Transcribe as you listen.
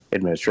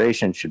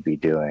administration should be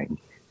doing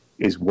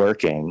is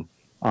working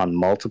on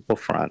multiple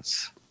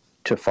fronts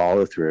to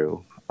follow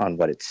through on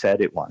what it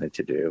said it wanted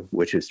to do,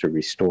 which is to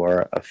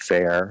restore a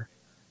fair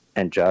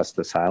and just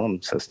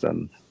asylum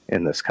system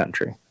in this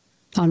country.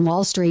 On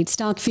Wall Street,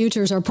 stock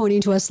futures are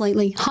pointing to a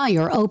slightly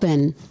higher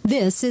open.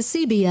 This is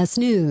CBS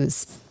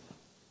News.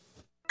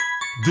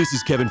 This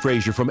is Kevin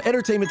Frazier from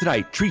Entertainment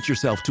Tonight. Treat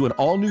yourself to an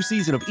all-new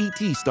season of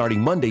E.T.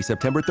 starting Monday,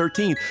 September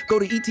 13th. Go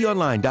to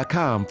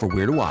etonline.com for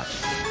where to watch.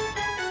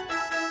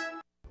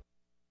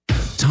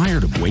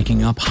 Tired of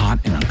waking up hot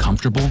and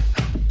uncomfortable?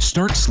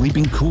 Start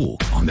sleeping cool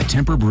on the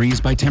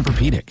Tempur-Breeze by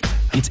Tempur-Pedic.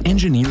 It's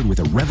engineered with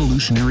a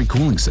revolutionary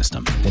cooling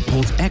system that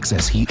pulls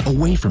excess heat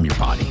away from your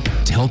body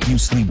to help you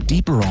sleep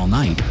deeper all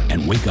night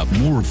and wake up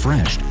more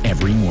refreshed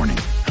every morning.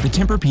 The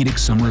Tempur-Pedic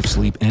Summer of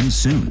Sleep ends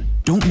soon.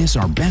 Don't miss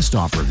our best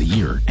offer of the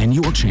year and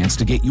your chance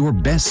to get your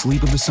best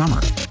sleep of the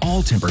summer.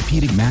 All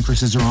Tempur-Pedic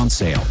mattresses are on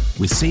sale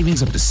with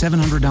savings up to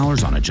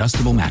 $700 on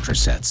adjustable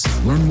mattress sets.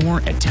 Learn more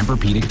at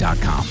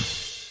TempurPedic.com.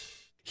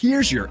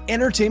 Here's your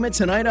Entertainment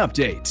Tonight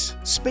update.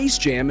 Space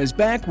Jam is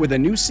back with a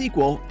new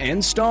sequel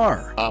and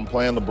star. I'm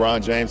playing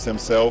LeBron James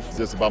himself. It's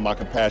just about my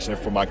compassion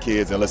for my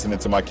kids and listening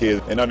to my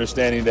kids and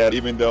understanding that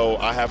even though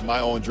I have my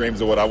own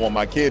dreams of what I want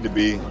my kid to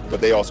be, but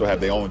they also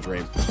have their own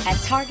dreams. At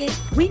Target,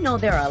 we know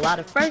there are a lot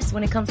of firsts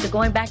when it comes to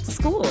going back to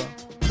school.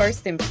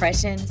 First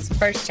impressions,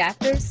 first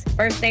chapters,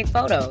 first day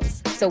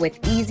photos. So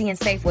with easy and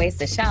safe ways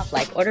to shop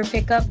like order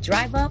pickup,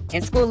 drive up,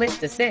 and school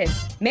list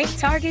assist, make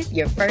Target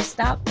your first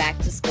stop back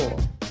to school.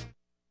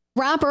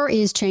 Rapper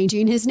is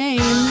changing his name.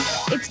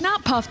 It's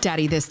not Puff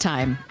Daddy this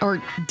time.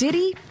 Or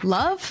Diddy?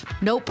 Love?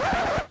 Nope.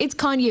 It's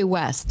Kanye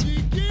West.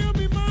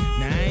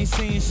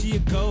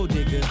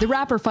 The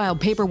rapper filed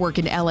paperwork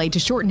in LA to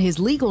shorten his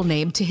legal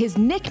name to his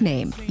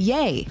nickname,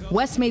 Ye.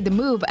 West made the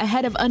move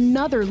ahead of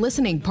another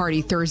listening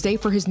party Thursday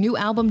for his new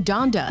album,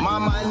 Donda.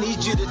 Mama, I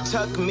need you to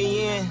tuck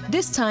me in.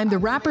 This time, the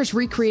rapper's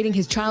recreating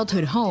his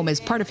childhood home as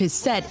part of his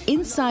set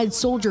inside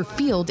Soldier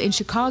Field in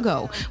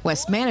Chicago.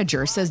 West's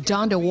manager says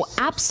Donda will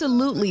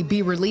absolutely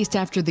be released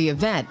after the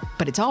event,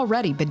 but it's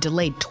already been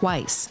delayed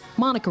twice.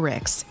 Monica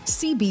Ricks,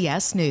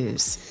 CBS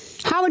News.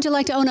 How would you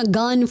like to own a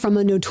gun from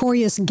a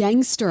notorious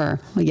gangster?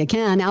 Well, you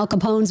can. Al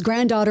Capone's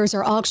granddaughters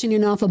are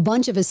auctioning off a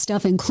bunch of his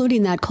stuff,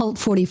 including that Colt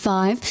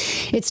 45.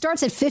 It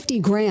starts at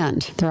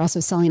 $50,000. They're also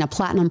selling a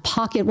platinum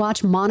pocket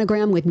watch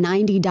monogram with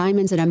 90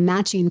 diamonds and a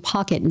matching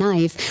pocket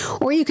knife.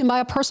 Or you can buy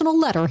a personal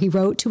letter he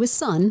wrote to his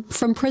son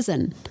from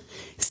prison.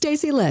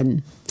 Stacey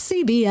Lynn,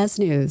 CBS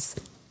News.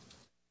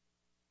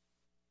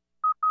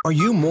 Are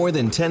you more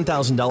than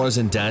 $10,000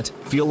 in debt?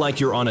 Feel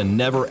like you're on a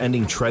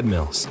never-ending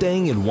treadmill,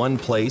 staying in one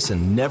place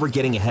and never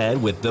getting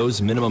ahead with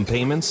those minimum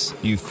payments?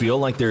 You feel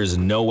like there's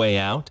no way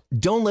out?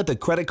 Don't let the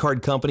credit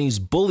card companies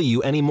bully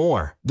you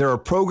anymore. There are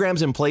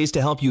programs in place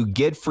to help you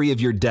get free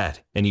of your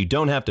debt, and you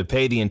don't have to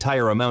pay the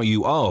entire amount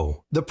you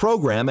owe. The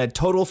program at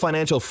Total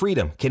Financial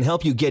Freedom can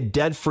help you get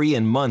debt-free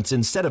in months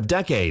instead of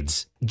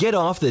decades. Get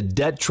off the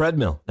debt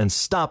treadmill and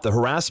stop the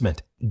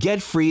harassment.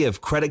 Get free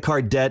of credit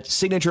card debt,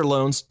 signature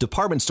loans,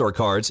 department store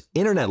cards,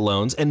 internet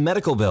loans, and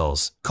medical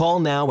bills. Call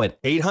now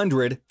at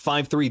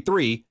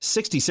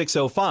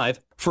 800-533-6605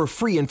 for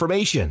free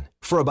information.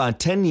 For about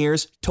 10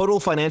 years, Total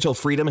Financial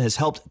Freedom has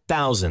helped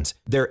thousands.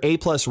 They're A+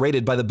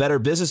 rated by the Better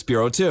Business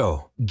Bureau,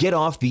 too. Get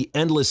off the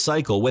endless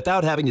cycle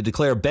without having to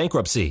declare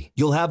bankruptcy.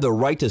 You'll have the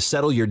right to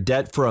settle your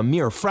debt for a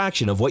mere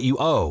fraction of what you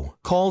owe.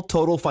 Call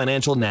Total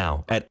Financial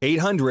now at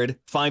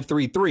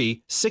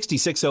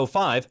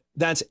 800-533-6605.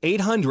 That's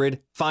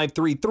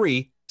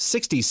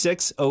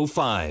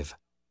 800-533-6605.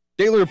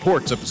 Daily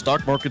reports of the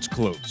stock market's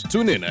close.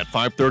 Tune in at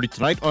 5:30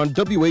 tonight on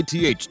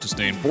WATH to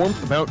stay informed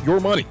about your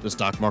money. The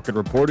Stock Market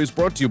Report is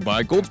brought to you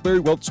by Goldsberry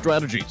Wealth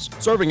Strategies,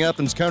 serving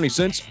Athens County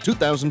since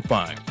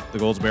 2005. The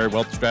Goldsberry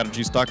Wealth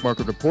Strategies Stock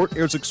Market Report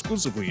airs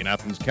exclusively in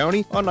Athens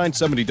County on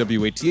 970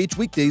 WATH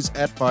weekdays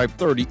at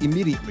 5:30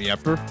 immediately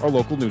after our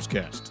local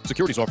newscast.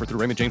 Securities offered through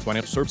Raymond James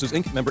Financial Services,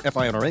 Inc., member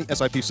FINRA,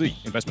 SIPC.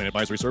 Investment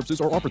advisory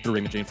services are offered through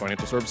Raymond James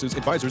Financial Services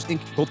Advisors, Inc.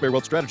 Goldsberry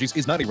Wealth Strategies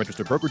is not a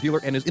registered broker-dealer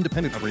and is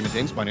independent of Raymond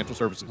James Financial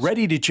Services.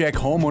 Ready to check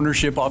home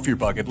ownership off your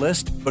bucket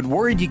list, but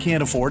worried you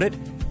can't afford it?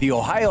 The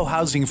Ohio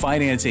Housing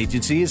Finance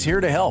Agency is here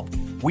to help.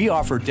 We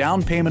offer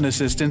down payment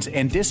assistance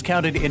and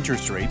discounted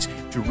interest rates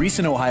to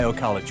recent Ohio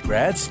college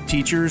grads,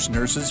 teachers,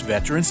 nurses,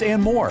 veterans,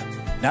 and more.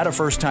 Not a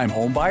first-time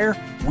home buyer?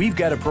 We've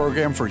got a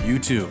program for you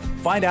too.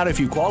 Find out if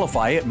you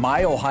qualify at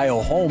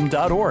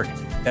myohiohome.org.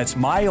 That's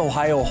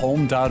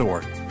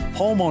myohiohome.org.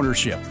 Home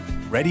ownership,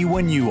 ready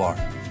when you are.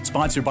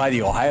 Sponsored by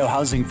the Ohio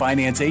Housing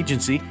Finance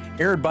Agency,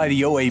 aired by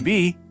the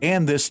OAB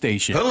and this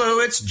station. Hello,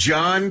 it's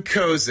John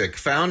Kozik,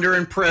 founder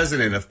and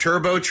president of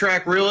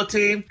TurboTrack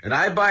Realty, and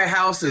I buy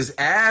houses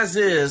as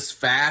is,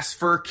 fast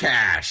for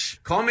cash.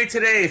 Call me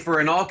today for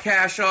an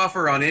all-cash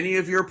offer on any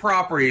of your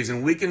properties,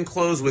 and we can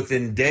close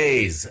within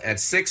days at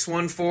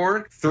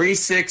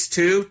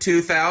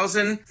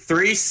 614-362-2000,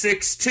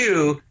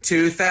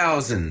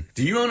 362-2000.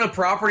 Do you own a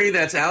property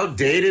that's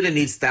outdated and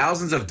needs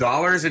thousands of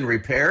dollars in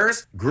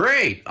repairs?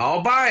 Great,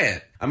 I'll buy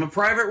it. I'm a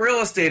private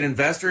real estate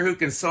investor who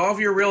can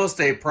solve your real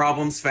estate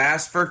problems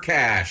fast for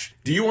cash.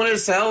 Do you want to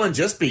sell and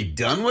just be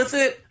done with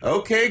it?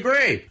 Okay,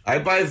 great. I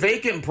buy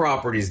vacant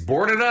properties,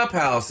 boarded up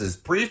houses,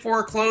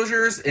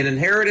 pre-foreclosures, and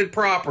inherited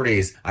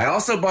properties. I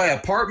also buy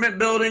apartment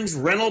buildings,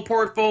 rental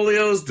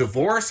portfolios,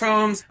 divorce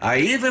homes. I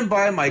even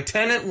buy my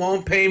tenant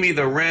won't pay me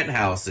the rent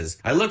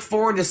houses. I look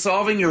forward to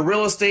solving your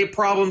real estate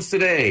problems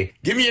today.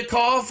 Give me a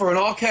call for an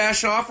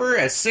all-cash offer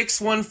at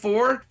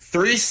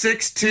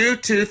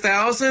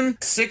 614-362-2000,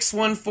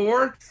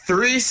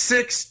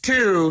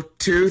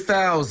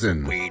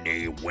 614-362-2000.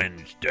 Weenie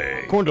Wednesday.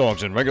 Corn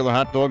dogs and regular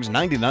hot dogs,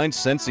 99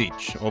 cents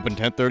each. Open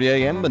 10:30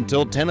 a.m.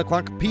 until 10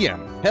 o'clock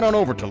p.m. Head on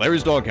over to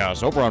Larry's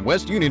Doghouse over on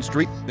West Union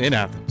Street in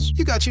Athens.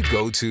 You got your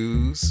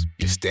go-tos,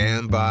 your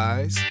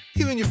standbys,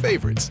 even your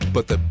favorites.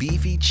 But the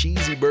beefy,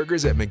 cheesy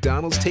burgers at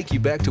McDonald's take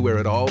you back to where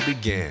it all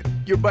began.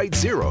 Your Bite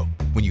Zero,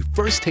 when you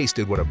first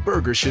tasted what a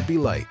burger should be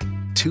like.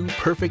 2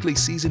 perfectly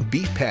seasoned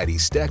beef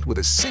patties stacked with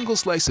a single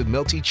slice of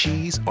melty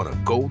cheese on a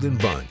golden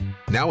bun.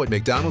 Now at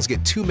McDonald's,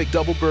 get 2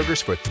 McDouble burgers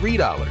for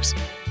 $3.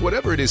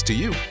 Whatever it is to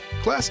you,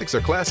 classics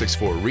are classics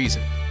for a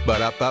reason.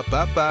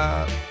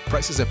 Ba-da-ba-ba-ba.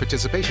 Prices and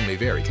participation may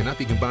vary. Cannot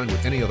be combined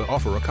with any other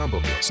offer or combo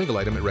meal. Single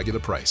item at regular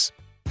price.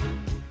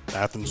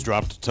 Athens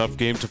dropped a tough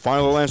game to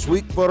Philo last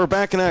week, but are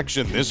back in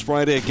action this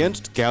Friday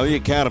against Cali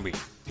Academy.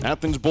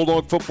 Athens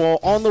Bulldog football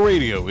on the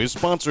radio is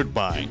sponsored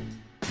by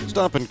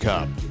Stop &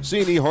 Cop,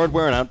 C&E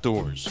Hardware and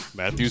Outdoors,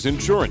 Matthews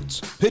Insurance,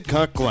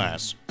 Pidcock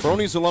Glass,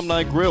 Brony's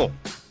Alumni Grill,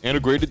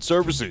 Integrated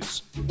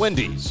Services,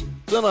 Wendy's,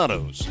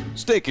 Donato's,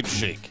 Steak and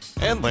Shake,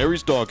 and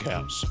Larry's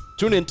Doghouse.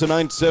 Tune in to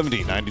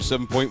 970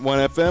 97.1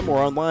 FM or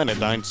online at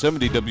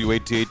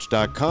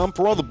 970wath.com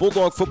for all the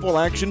Bulldog football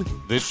action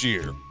this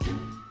year.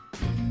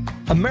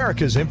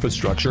 America's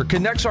infrastructure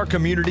connects our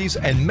communities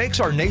and makes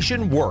our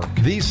nation work.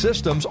 These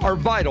systems are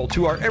vital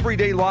to our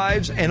everyday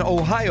lives and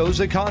Ohio's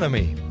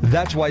economy.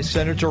 That's why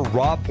Senator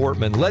Rob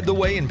Portman led the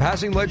way in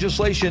passing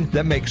legislation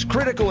that makes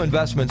critical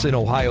investments in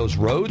Ohio's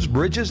roads,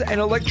 bridges, and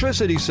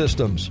electricity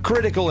systems.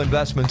 Critical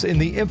investments in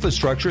the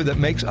infrastructure that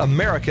makes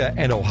America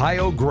and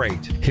Ohio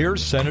great.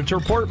 Here's Senator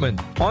Portman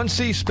on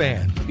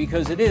C-SPAN.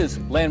 Because it is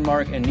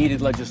landmark and needed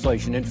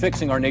legislation in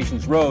fixing our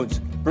nation's roads,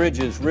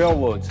 bridges,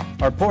 railroads,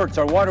 our ports,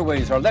 our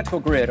waterways, our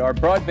electrical grid, our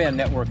broadband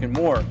network, and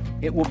more.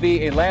 It will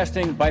be a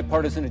lasting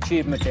bipartisan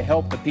achievement to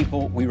help the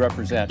people we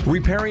represent.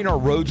 Repairing our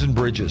roads and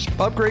bridges,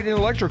 upgrading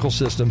electrical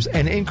systems,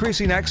 and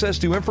increasing access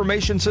to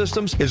information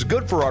systems is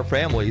good for our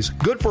families,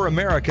 good for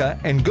America,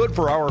 and good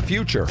for our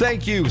future.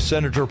 Thank you,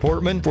 Senator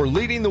Portman, for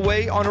leading the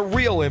way on a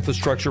real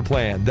infrastructure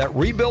plan that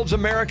rebuilds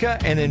America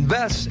and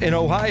invests in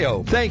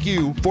Ohio. Thank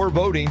you for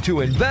voting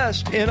to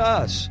invest in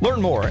us.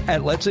 Learn more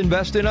at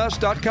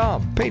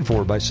let'sinvestinus.com. Paid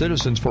for by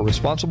Citizens for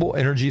Responsible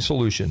Energy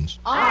Solutions.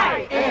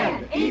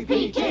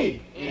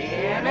 INEPT,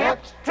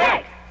 Inept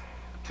Tech,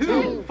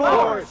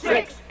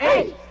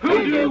 2468.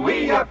 Who do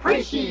we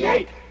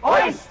appreciate?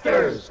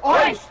 Oysters,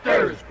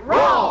 oysters,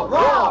 raw,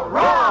 raw,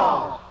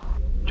 raw.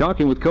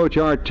 Talking with Coach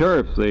Art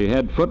Turf, the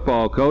head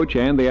football coach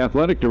and the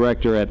athletic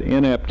director at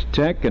Inept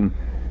Tech. And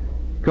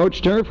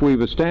Coach Turf,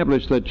 we've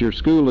established that your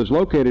school is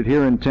located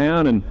here in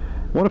town, and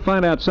want to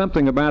find out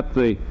something about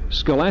the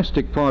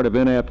scholastic part of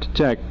Inept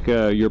Tech,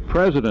 your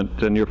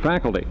president and your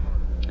faculty.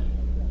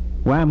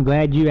 Well, I'm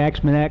glad you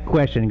asked me that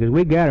question, because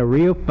we got a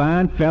real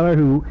fine feller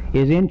who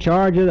is in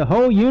charge of the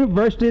whole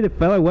university. The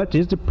feller what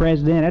is the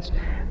president. That's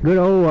good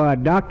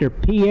old Dr.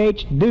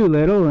 P.H.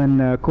 Doolittle,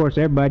 and of course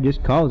everybody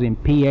just calls him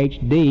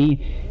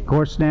Ph.D. Of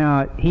course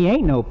now he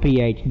ain't no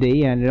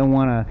Ph.D. and I don't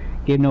want to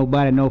give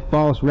nobody no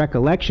false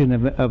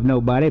recollection of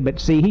nobody, but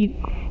see,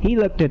 he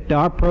looked at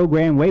our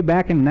program way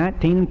back in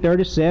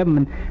 1937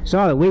 and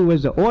saw that we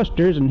was the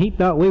oysters, and he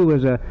thought we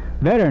was a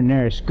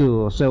veterinary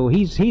school. So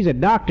he's a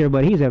doctor,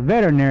 but he's a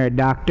veterinary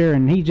doctor,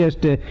 and he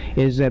just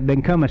is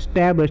become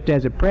established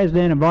as a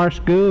president of our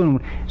school,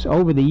 and so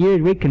over the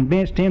years we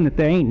convinced him that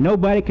there ain't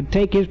nobody could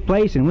take his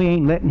place, and we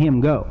ain't letting him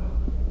go.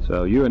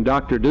 So you and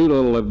Dr.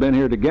 Doolittle have been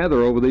here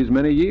together over these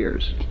many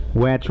years.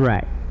 Well, that's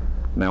right.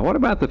 Now, what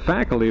about the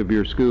faculty of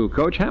your school,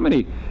 Coach? How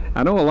many,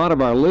 I know a lot of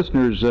our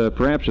listeners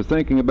perhaps are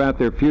thinking about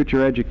their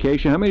future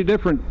education. How many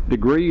different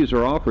degrees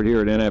are offered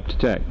here at Inept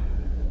Tech?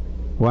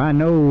 Well, I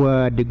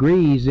know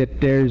degrees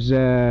that there's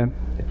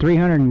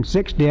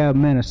 360 of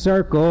them in a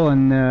circle,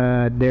 and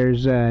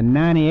there's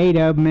 98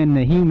 of them in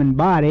the human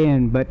body.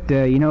 But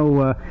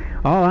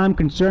all I'm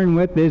concerned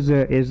with is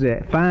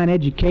a fine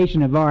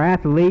education of our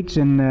athletes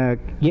and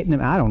getting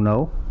them. I don't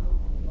know.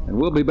 And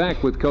we'll be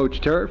back with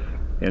Coach Turf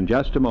in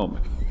just a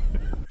moment.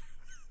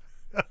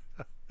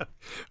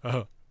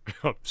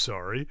 I'm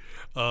sorry.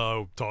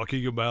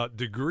 Talking about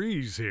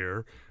degrees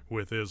here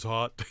with his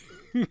hot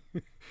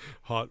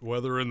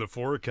weather in the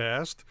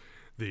forecast.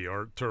 The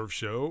Art Turf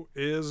Show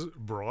is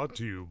brought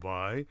to you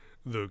by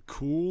the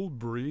Cool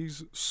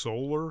Breeze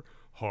Solar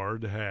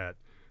Hard Hat.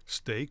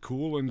 Stay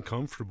cool and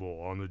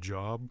comfortable on the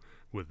job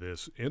with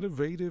this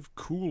innovative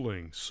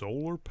cooling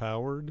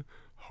solar-powered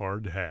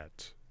hard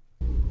hat.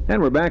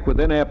 And we're back with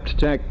Inept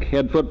Tech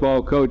head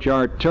football coach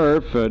Art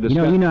Turf.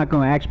 You're not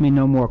going to ask me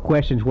no more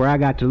questions where I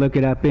got to look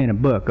it up in a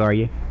book, are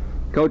you?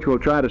 Coach will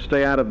try to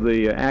stay out of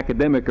the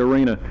academic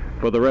arena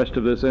for the rest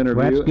of this interview.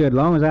 Well, that's good. As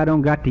long as I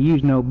don't got to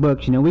use no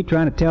books. We're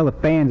trying to tell the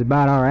fans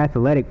about our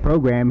athletic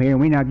program here, and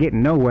we're not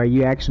getting nowhere.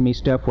 You asking me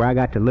stuff where I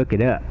got to look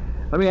it up.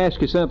 Let me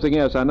ask you something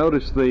else. I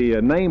noticed the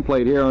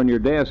nameplate here on your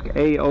desk,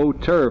 AO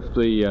Turf.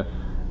 The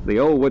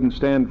O wouldn't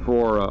stand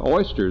for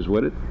oysters,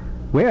 would it?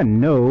 Well,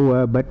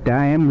 no, but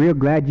I am real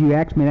glad you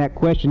asked me that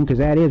question, because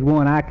that is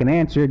one I can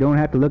answer. Don't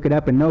have to look it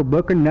up in no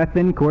book or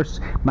nothing. Of course,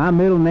 my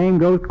middle name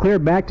goes clear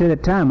back to the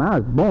time I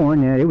was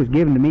born. It was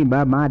given to me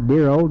by my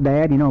dear old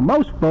dad.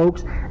 Most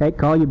folks, they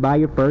call you by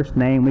your first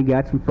name. We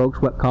got some folks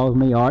what calls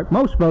me Art.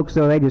 Most folks,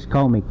 though, they just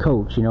call me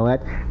Coach.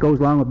 That goes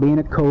along with being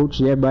a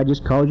coach. Everybody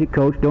just calls you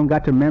Coach. Don't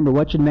got to remember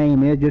what your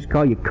name is. Just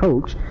call you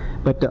Coach.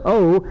 But the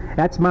O,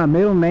 that's my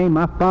middle name.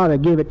 My father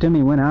gave it to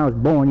me when I was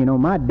born.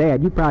 My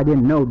dad, you probably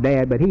didn't know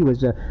Dad, but he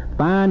was a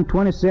fine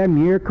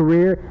 27-year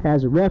career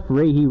as a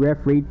referee. He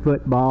refereed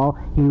football.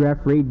 He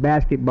refereed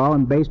basketball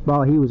and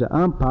baseball. He was an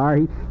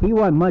umpire. He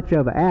wasn't much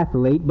of an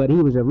athlete, but he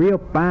was a real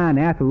fine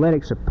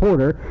athletic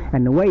supporter.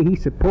 And the way he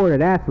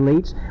supported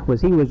athletes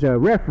was he was a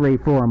referee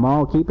for them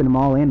all, keeping them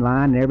all in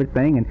line and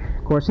everything. And,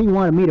 of course, he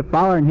wanted me to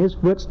follow in his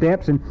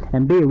footsteps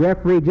and be a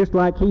referee just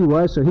like he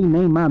was, so he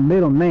named my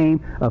middle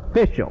name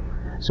Official.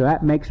 So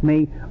that makes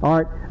me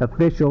Art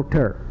Official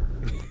Turf.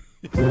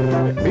 Be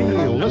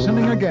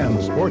listening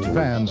again, sports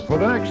fans, for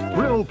the next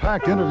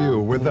thrill-packed interview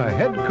with the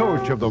head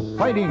coach of the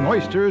Fighting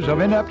Oysters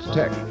of Inept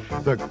Tech,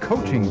 the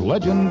coaching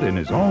legend in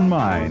his own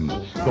mind,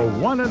 the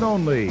one and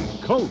only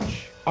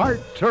Coach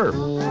Art Turf.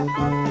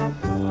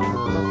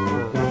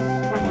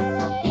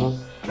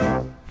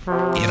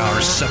 In our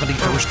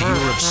 71st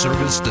year of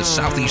service to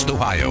Southeast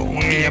Ohio,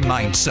 AM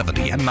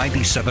 970 and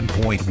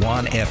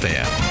 97.1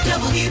 FM.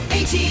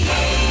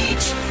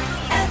 WATH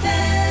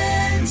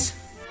Athens.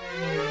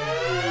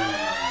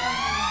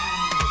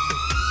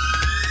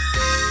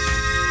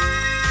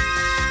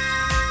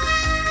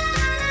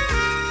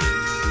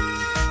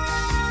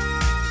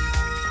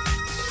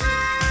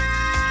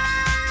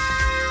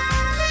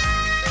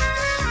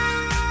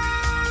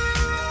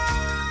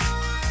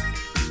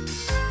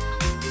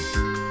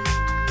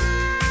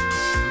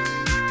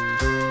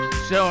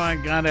 So I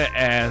gotta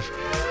ask,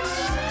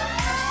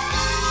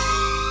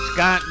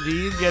 Scott, do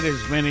you get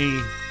as many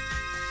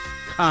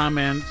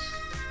comments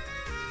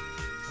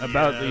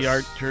about the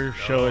Art Turf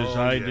show as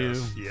I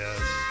do? Yes,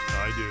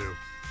 I do.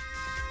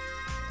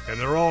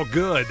 And they're all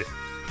good.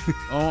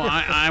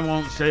 I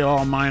won't say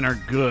all mine are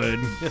good.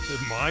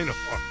 Mine are.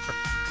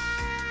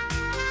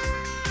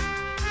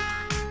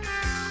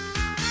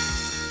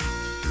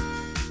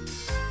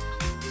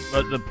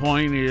 But the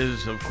point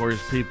is, of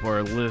course, people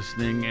are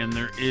listening, and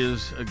there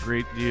is a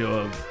great deal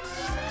of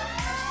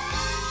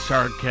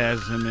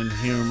sarcasm and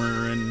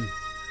humor and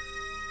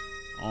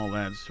all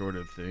that sort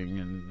of thing,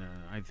 and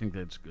I think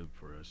that's good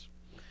for us.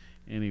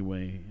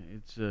 Anyway,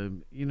 it's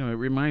it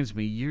reminds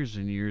me years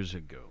and years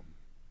ago.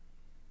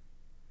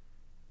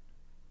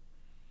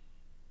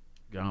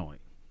 Golly,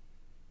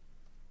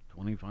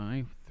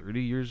 25,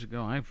 30 years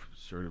ago? I've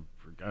sort of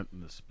forgotten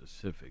the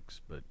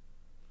specifics, but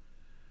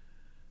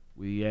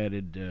we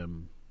added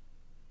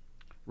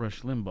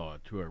Rush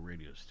Limbaugh to our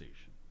radio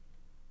station.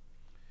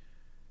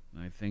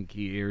 And I think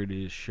he aired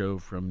his show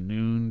from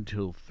noon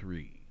till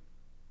 3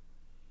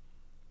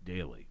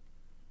 daily,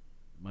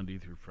 Monday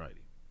through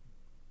Friday.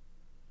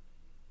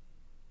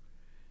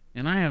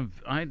 And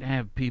I'd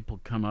have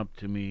people come up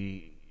to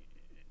me,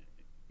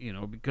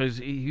 because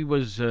he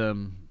was,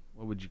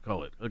 what would you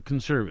call it? A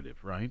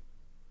conservative, right?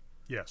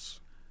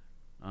 Yes.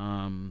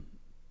 So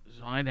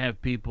I'd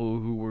have people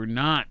who were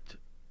not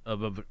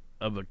of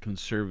a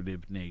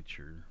conservative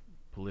nature,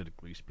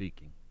 politically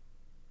speaking,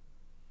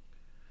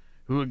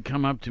 who would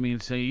come up to me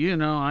and say,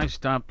 I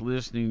stopped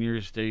listening to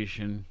your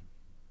station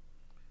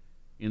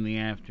in the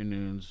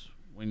afternoons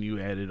when you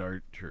added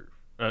Art Turf.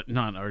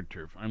 Not Art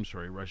Turf, I'm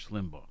sorry, Rush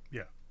Limbaugh.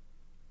 Yeah.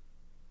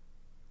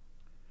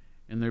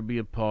 And there'd be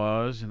a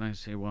pause, and I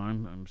say, well,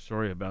 I'm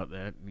sorry about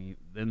that. And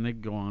then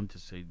they'd go on to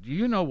say, do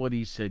you know what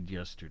he said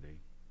yesterday?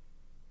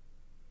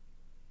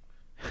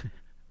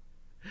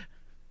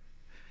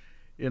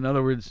 In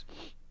other words,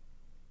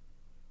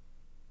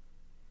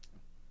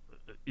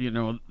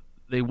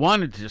 they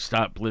wanted to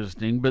stop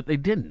listening, but they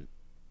didn't.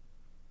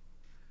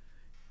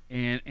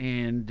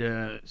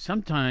 And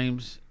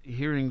sometimes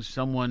hearing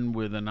someone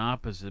with an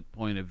opposite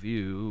point of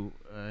view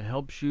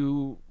helps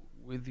you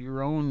with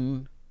your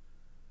own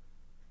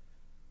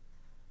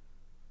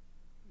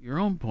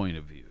point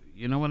of view.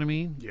 You know what I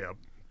mean? Yeah,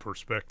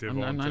 perspective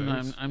on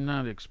things. I'm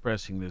not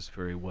expressing this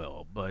very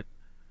well, but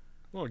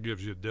well, it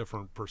gives you a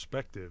different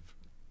perspective.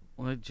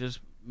 Well, it just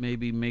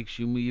maybe makes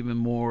you even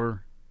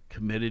more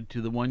committed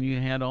to the one you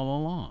had all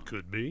along.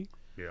 Could be,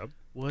 yeah.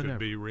 Whatever. Could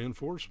be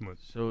reinforcement.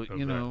 So,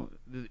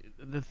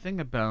 the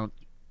thing about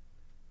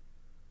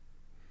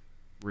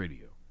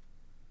radio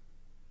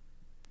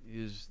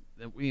is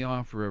that we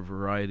offer a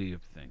variety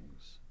of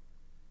things.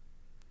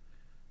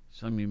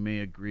 Some you may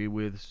agree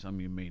with,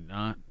 some you may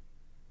not.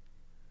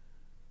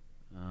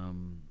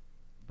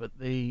 But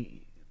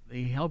they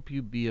help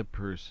you be a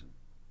person.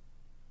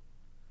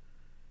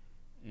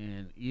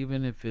 And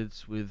even if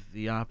it's with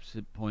the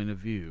opposite point of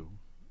view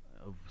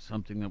of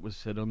something that was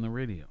said on the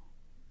radio,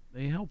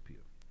 they help you.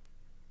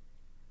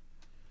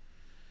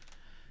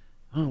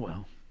 Oh,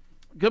 well.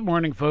 Good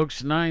morning,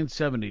 folks.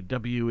 970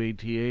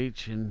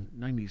 WATH and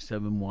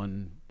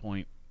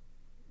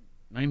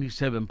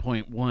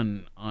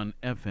 97.1 on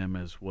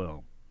FM as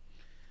well.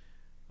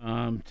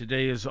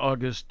 Today is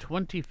August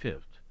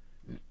 25th.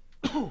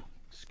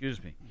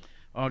 Excuse me.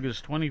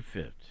 August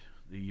 25th.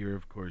 The year,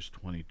 of course,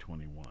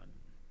 2021.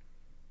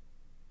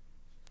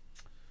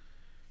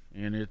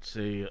 And it's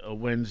a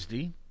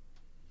Wednesday.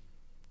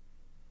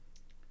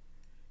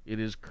 It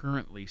is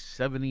currently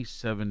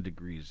 77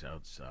 degrees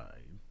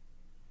outside.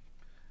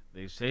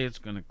 They say it's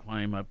going to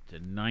climb up to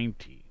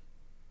 90.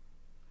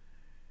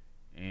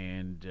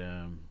 And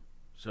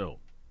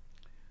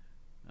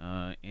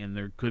and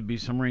there could be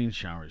some rain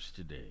showers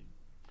today.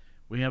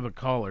 We have a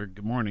caller.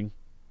 Good morning.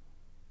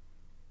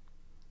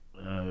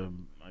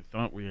 I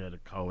thought we had a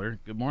caller.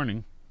 Good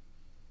morning.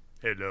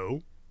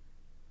 Hello.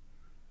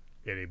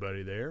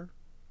 Anybody there?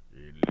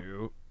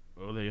 Hello.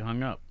 Oh, they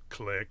hung up.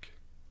 Click.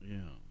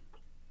 Yeah.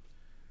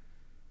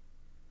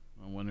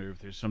 I wonder if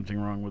there's something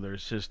wrong with our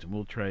system.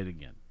 We'll try it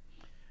again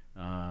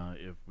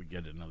if we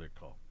get another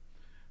call.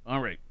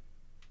 All right.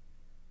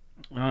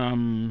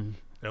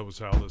 That was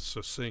how the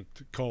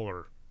succinct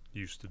caller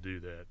used to do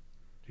that.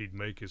 He'd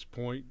make his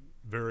point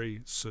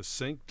very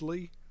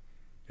succinctly,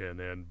 and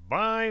then,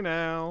 bye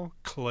now,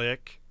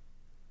 click.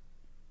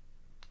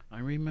 I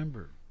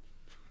remember.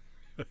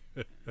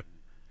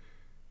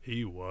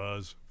 He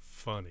was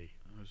funny.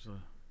 It was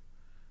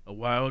a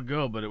while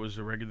ago, but it was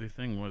a regular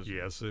thing, wasn't it?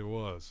 Yes, it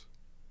was.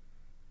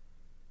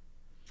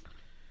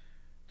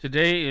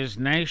 Today is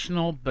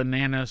National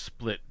Banana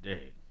Split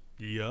Day.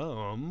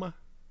 Yum.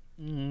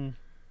 Mm.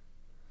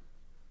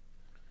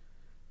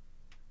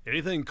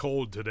 Anything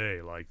cold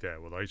today like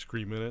that with ice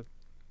cream in it,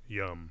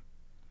 yum.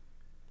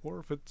 Or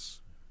if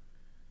it's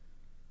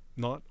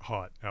not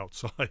hot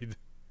outside.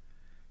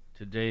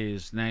 Today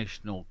is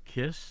National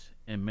Kiss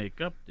and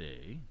Makeup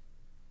Day.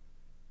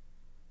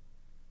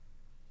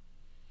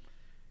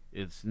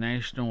 It's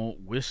National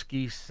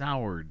Whiskey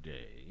Sour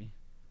Day.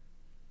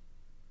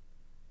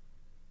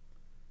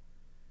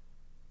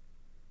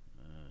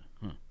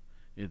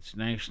 It's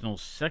National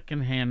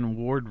Secondhand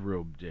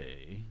Wardrobe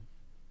Day.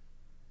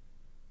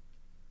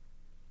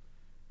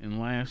 And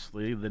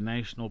lastly, the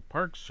National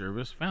Park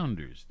Service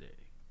Founders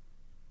Day.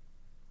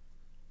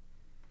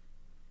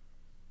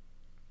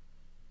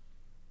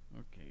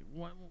 Okay,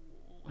 what?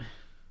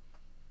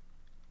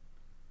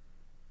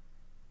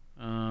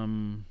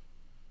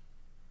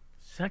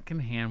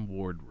 Secondhand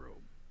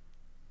wardrobe.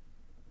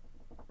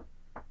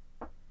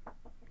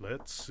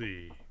 Let's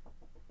see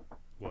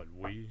what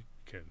we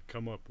can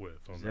come up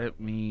with on Does that. that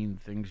mean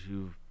things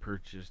you've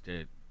purchased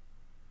at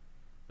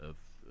a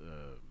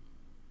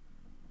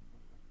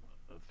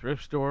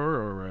thrift store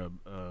or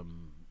a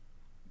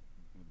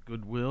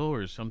Goodwill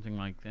or something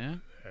like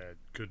that? That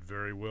could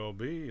very well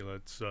be.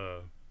 Let's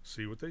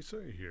see what they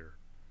say here.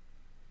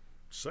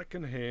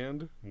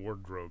 Secondhand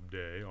Wardrobe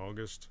Day,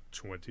 August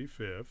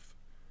 25th,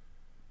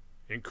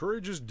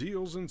 encourages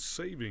deals and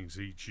savings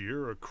each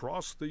year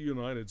across the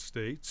United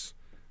States.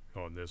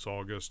 On this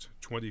August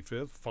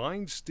 25th,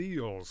 find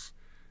steals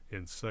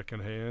in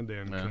secondhand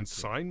and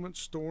consignment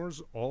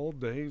stores all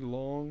day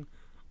long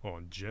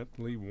on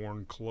gently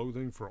worn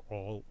clothing for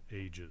all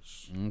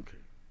ages. Okay.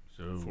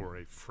 So for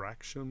a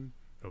fraction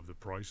of the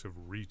price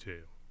of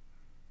retail.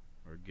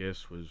 Our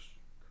guess was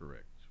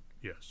correct.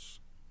 Yes.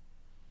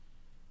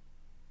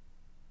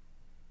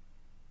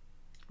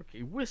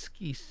 Okay,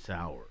 whiskey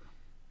sour.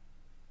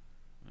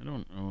 I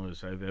don't know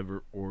as I've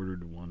ever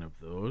ordered one of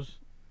those.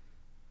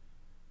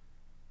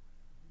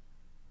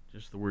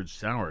 Just the word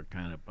sour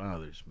kind of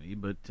bothers me,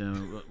 but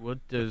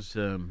what does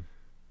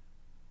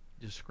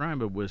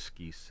describe a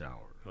whiskey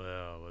sour?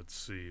 Well, let's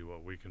see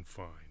what we can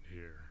find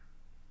here.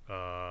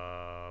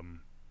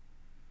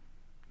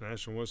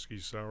 National Whiskey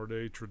Sour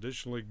Day,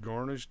 traditionally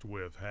garnished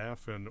with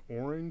half an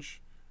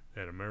orange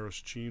and a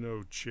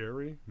maraschino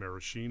cherry,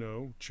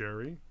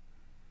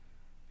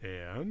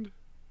 and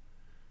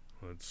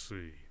let's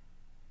see,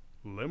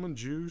 lemon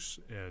juice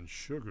and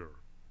sugar.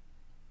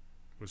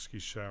 Whiskey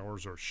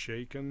sours are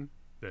shaken,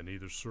 then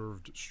either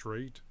served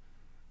straight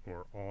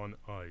or on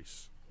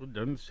ice. Well, it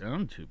doesn't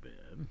sound too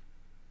bad.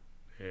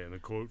 And the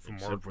quote from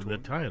Except Mark for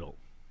Twain. the title.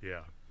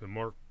 Yeah,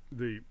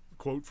 the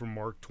quote from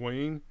Mark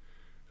Twain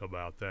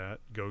about that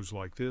goes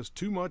like this: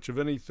 too much of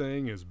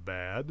anything is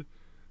bad,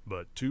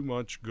 but too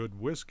much good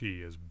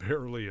whiskey is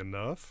barely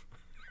enough.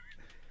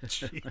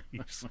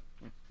 Jeez.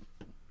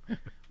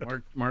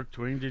 Mark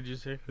Twain, did you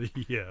say?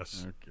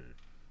 Yes. Okay.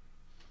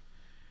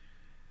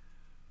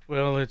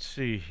 Well, let's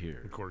see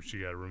here. Of course,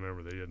 you got to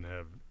remember they didn't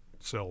have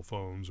cell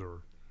phones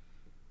or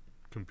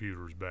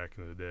computers back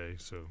in the day,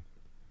 so.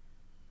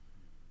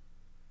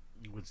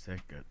 What's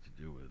that got to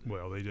do with it?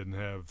 Well, they didn't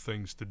have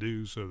things to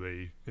do, so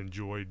they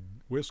enjoyed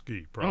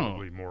whiskey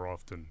probably more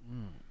often.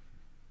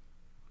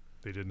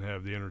 They didn't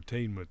have the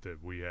entertainment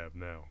that we have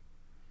now.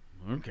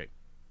 Okay.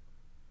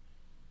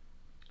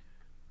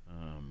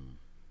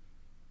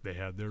 They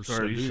had their So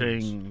are you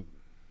saloons. saying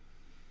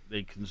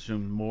they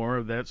consumed more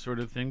of that sort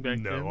of thing back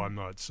then? No, I'm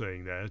not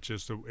saying that. It's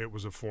just it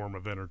was a form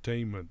of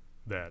entertainment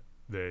that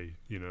they,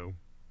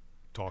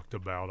 talked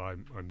about,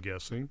 I'm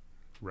guessing,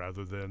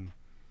 rather than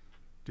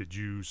did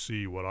you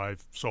see what I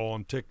saw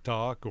on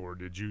TikTok, or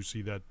did you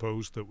see that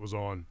post that was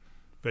on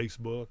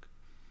Facebook,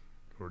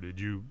 or did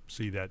you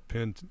see that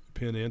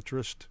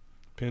Pinterest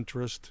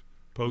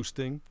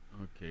posting?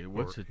 Okay,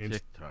 what's or a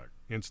TikTok?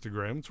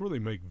 Instagram. It's where they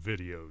make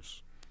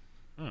videos.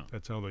 Oh.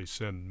 That's how they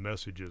send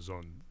messages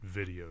on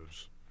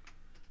videos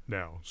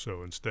now.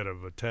 So instead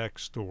of a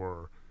text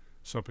or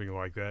something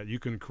like that, you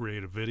can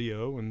create a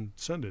video and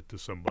send it to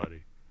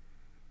somebody.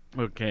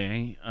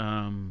 Okay.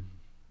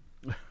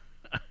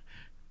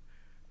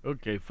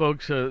 Okay,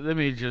 folks, let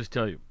me just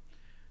tell you.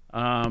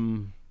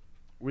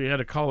 We had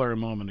a caller a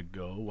moment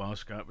ago while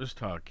Scott was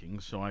talking,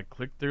 so I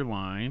clicked their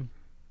line.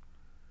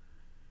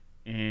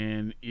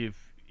 And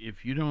if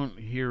you don't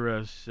hear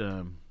us,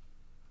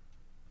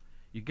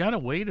 you got to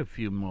wait a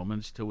few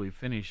moments till we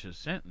finish a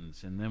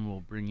sentence, and then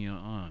we'll bring you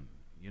on.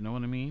 You know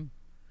what I mean?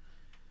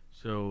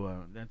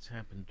 So that's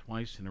happened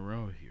twice in a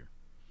row here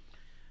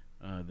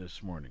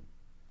this morning.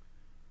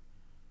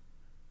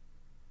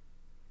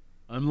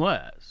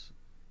 Unless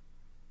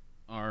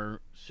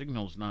our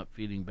signal's not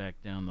feeding back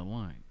down the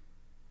line.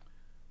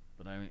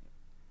 But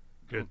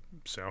it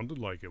sounded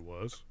like it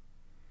was.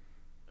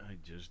 I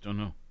just don't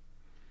know.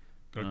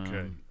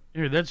 Okay.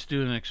 Here, let's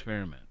do an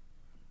experiment.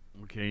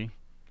 Okay?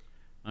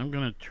 I'm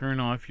going to turn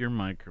off your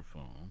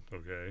microphone.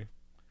 Okay.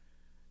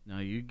 Now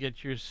you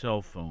get your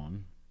cell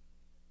phone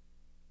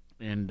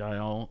and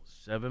dial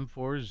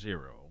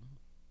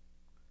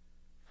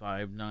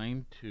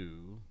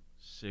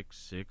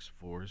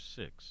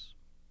 740-592-6646.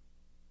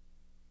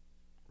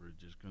 We're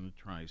just going to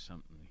try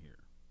something here.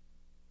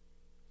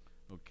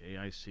 Okay,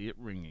 I see it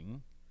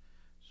ringing,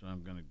 so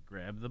I'm going to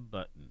grab the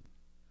button.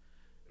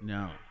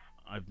 Now,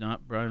 I've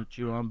not brought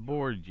you on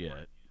board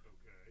yet,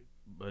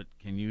 but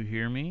can you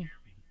hear me?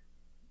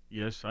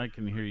 Yes, I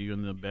can hear you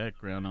in the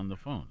background on the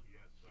phone.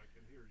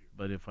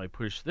 But if I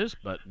push this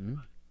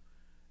button,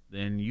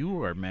 then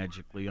you are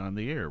magically on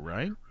the air,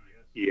 right?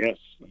 Yes.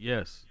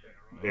 Yes.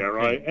 There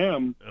Okay. I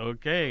am.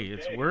 Okay,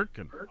 it's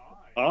working.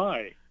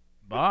 Hi.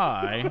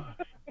 Bye.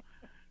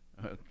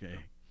 Okay.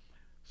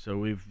 So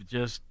we've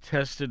just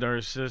tested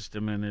our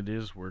system, and it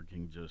is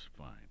working just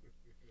fine.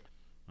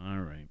 All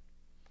right.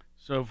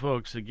 So,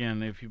 folks,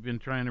 again, if you've been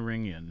trying to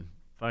ring in,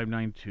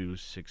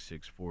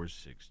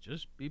 592-6646.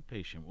 Just be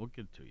patient. We'll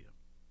get to you.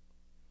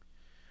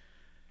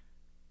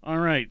 All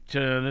right.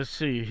 Let's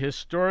see.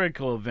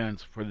 Historical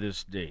events for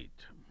this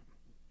date.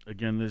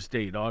 Again, this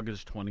date,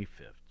 August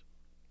 25th.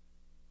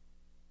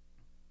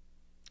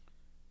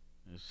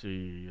 Let's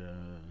see.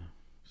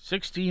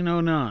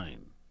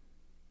 1609.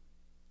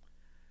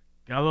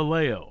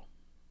 Galileo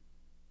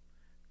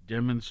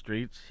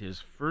demonstrates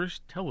his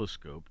first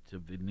telescope to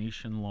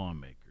Venetian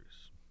lawmakers.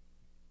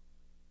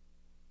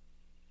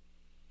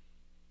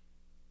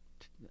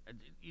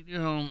 You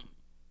know,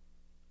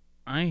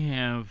 I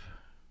have,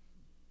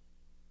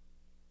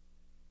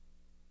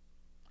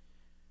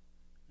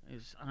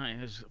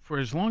 for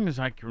as long as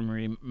I can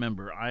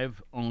remember,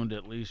 I've owned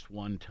at least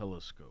one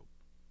telescope.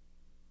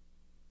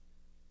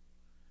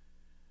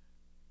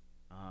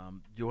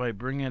 Do I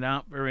bring it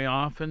out very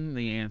often?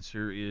 The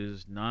answer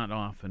is not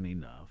often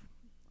enough.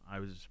 I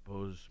would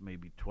suppose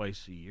maybe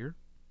twice a year.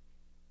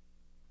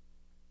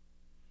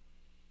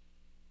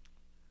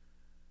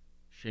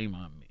 Shame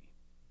on me.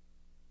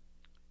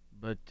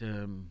 But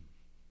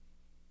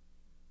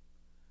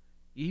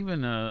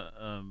even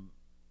I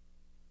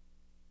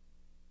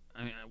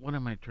mean, what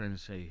am I trying to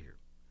say here?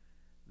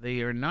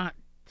 They are not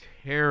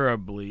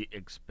terribly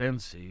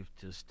expensive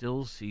to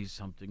still see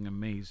something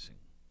amazing.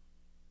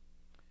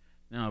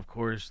 Now, of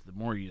course, the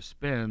more you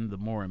spend, the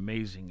more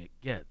amazing it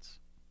gets.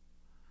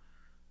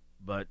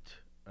 But,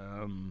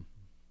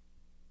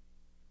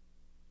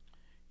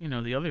 you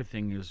know, the other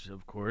thing is,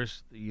 of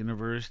course, the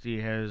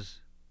university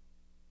has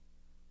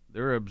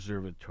their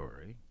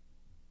observatory,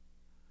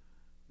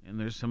 and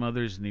there's some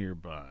others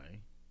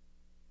nearby.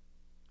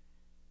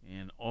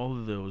 And all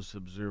of those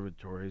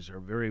observatories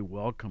are very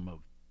welcome of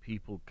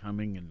people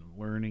coming and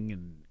learning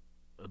and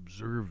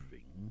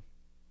observing.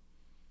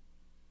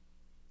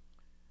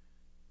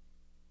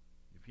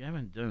 If you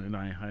haven't done it,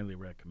 I highly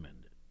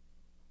recommend it.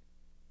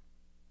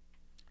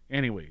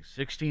 Anyway,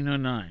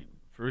 1609,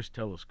 first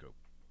telescope.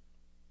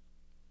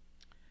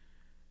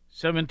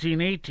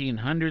 1718,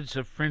 hundreds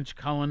of French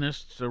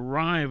colonists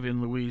arrive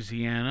in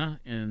Louisiana,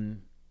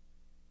 and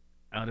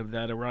out of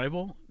that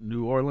arrival,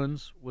 New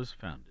Orleans was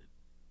founded.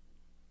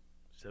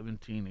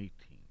 1718.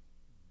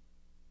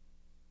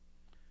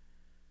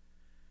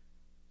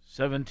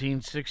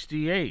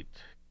 1768,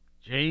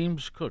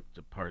 James Cook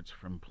departs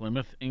from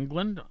Plymouth,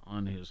 England,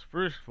 on his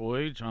first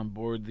voyage on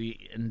board the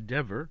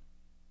Endeavour,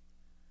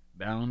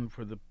 bound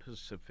for the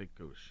Pacific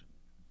Ocean.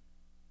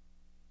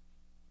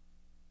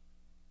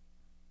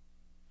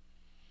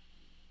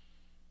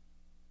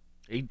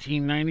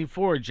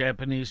 (1894),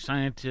 Japanese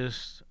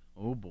scientist,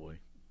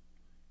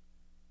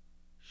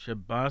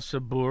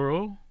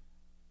 Shibasaburo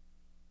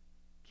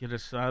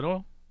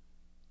Kitasato.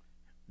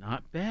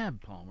 Not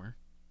bad, Palmer.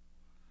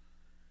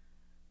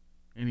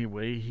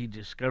 Anyway, he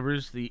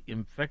discovers the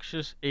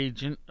infectious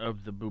agent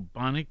of the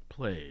bubonic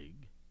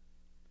plague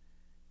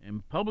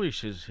and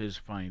publishes his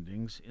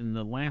findings in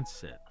the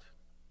Lancet,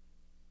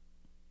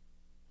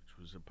 which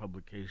was a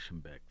publication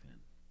back then.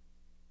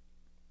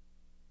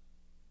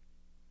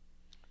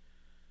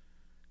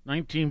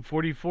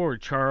 1944,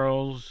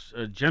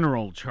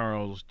 General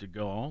Charles de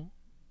Gaulle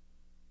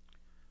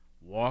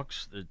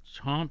walks the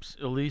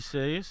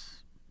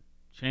Champs-Élysées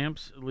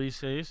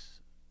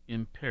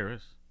in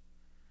Paris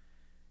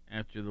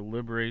after the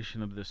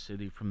liberation of the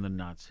city from the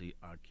Nazi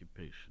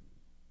occupation.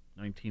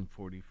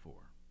 1944.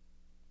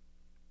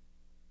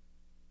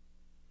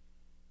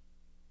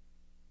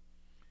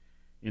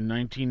 In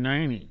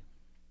 1990,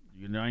 the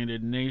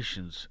United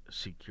Nations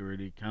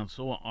Security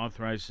Council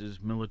authorizes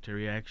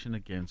military action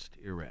against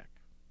Iraq.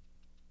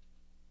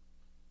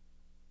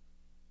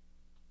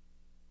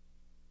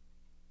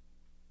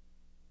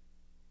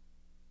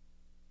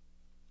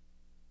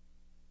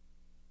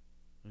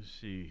 Let's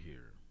see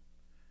here.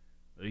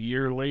 A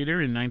year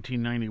later, in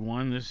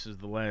 1991, this is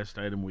the last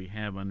item we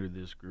have under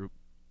this group.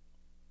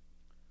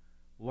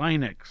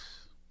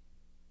 Linux,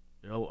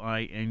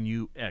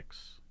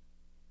 Linux,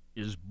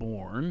 is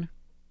born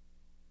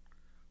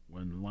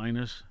when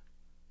Linus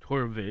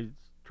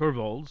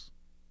Torvalds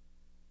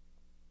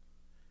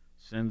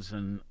sends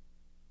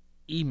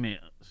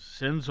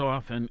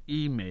off an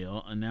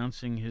email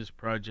announcing his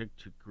project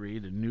to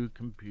create a new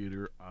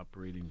computer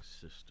operating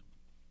system.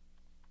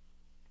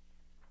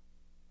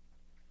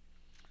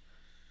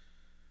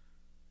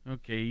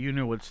 Okay, you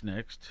know what's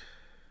next.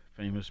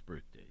 Famous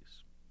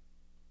birthdays.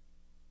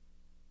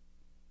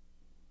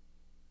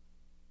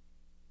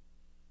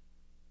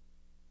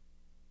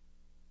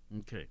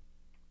 Okay.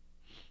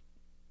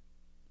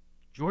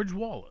 George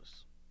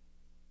Wallace,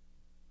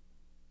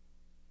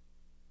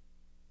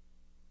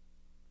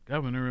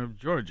 governor of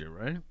Georgia,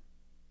 right?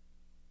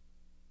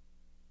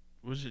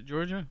 Was it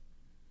Georgia?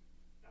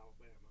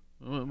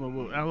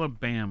 Alabama.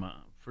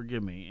 Alabama.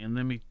 Forgive me. And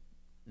let me.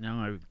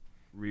 Now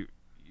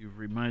you've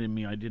reminded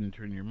me I didn't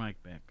turn your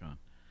mic back on.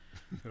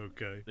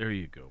 Okay. There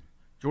you go.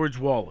 George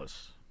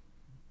Wallace,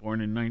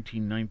 born in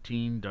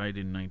 1919, died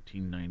in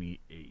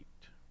 1998.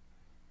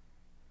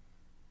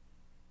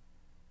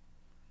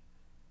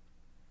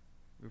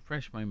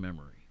 Refresh my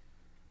memory.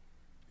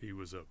 He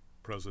was a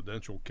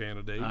presidential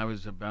candidate. I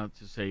was about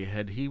to say,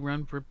 had he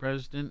run for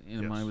president?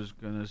 And Yes. I was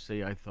going to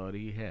say, I thought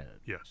he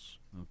had. Yes.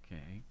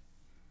 Okay.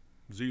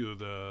 It was either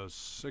the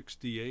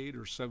 68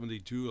 or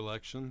 72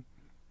 election.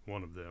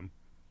 One of them.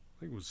 I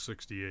think it was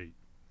 68.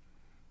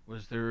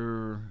 Was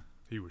there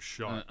He was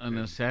shot. an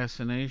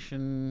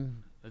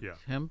assassination Yeah.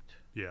 attempt?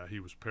 Yeah, he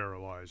was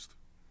paralyzed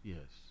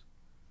Yes.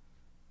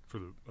 for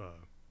the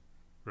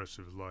rest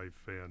of his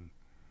life. And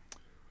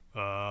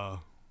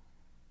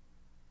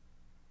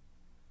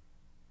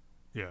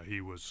yeah,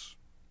 he was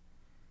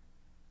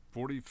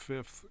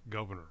 45th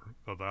governor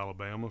of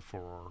Alabama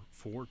for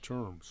 4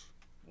 terms.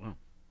 Wow.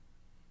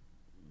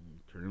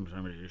 Terms, I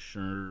mean,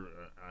 sure,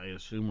 I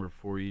assume were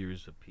 4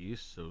 years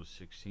apiece, so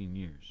 16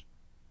 years.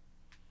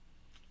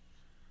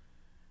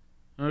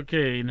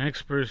 Okay,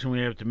 next person we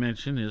have to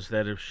mention is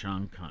that of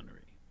Sean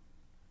Connery.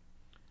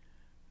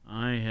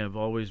 I have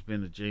always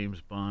been a James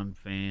Bond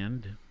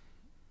fan,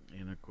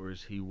 and of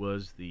course he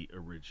was the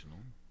original.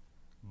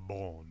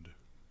 Bond.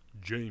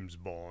 James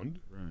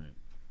Bond. Right.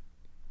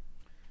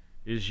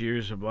 His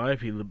years of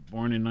life, he was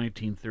born in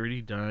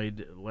 1930,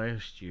 died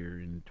last year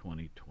in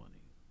 2020.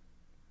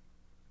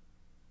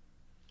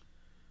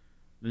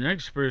 The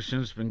next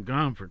person's been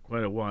gone for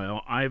quite a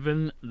while,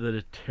 Ivan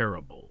the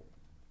Terrible.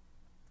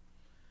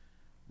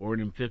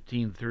 Born in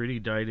 1530,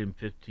 died in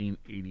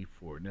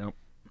 1584. Now,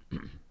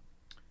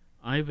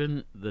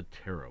 Ivan the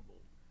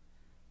Terrible.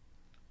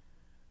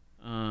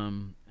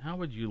 How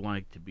would you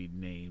like to be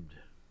named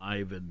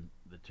Ivan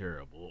the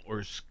Terrible,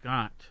 or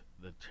Scott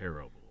the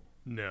Terrible?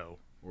 No.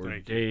 Or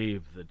Thank you.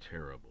 Dave the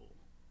Terrible?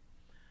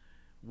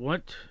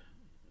 What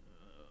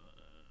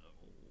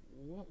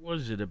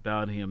was it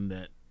about him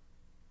that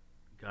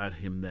got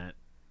him that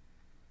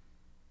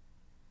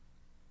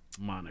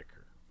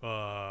moniker?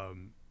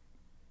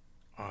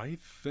 I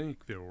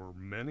think there were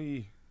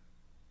many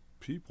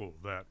people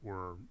that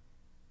were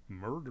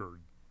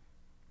murdered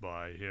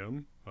by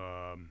him.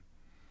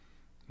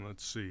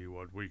 Let's see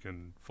what we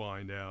can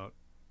find out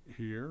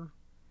here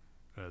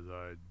as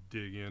I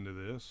dig into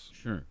this.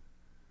 Sure.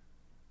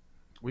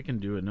 We can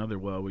do another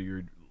while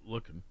you're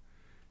looking.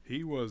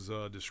 He was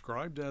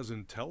described as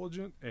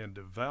intelligent and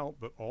devout,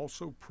 but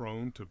also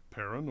prone to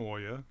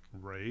paranoia,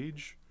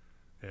 rage,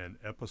 and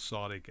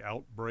episodic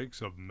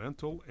outbreaks of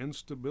mental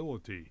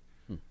instability.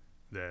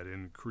 that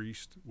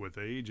increased with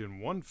age. In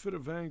one fit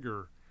of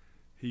anger,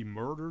 he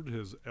murdered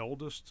his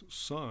eldest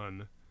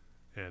son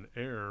and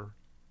heir,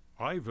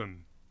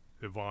 Ivan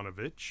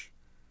Ivanovich,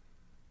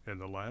 and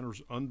the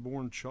latter's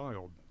unborn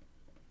child.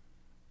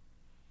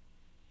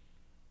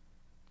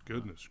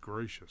 Goodness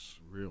gracious.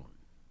 Really?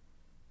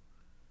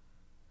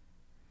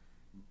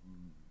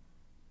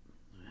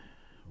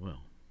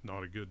 Well.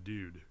 Not a good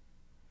dude.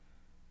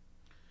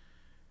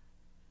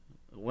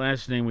 The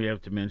last name we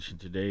have to mention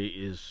today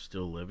is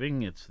still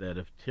living. It's that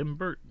of Tim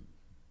Burton,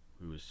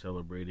 who is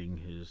celebrating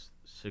his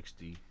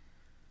 63rd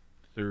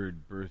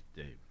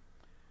birthday.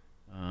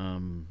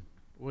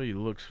 Boy, he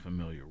looks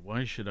familiar.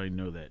 Why should I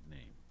know that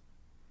name?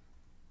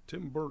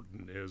 Tim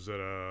Burton is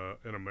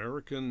an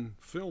American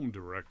film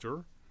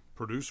director,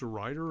 producer,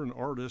 writer, and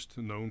artist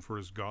known for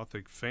his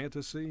gothic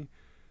fantasy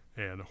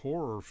and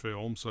horror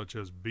films such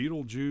as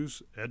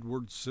Beetlejuice,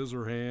 Edward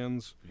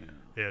Scissorhands,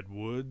 Ed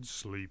Wood,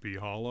 Sleepy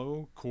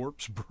Hollow,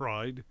 Corpse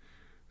Bride,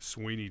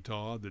 Sweeney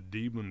Todd, The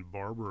Demon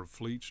Barber of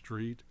Fleet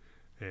Street,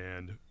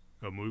 and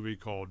a movie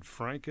called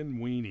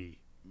Frankenweenie.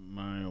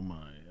 My, oh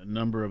my. A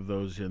number of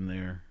those in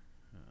there.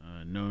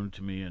 Known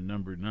to me, a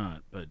number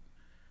not, but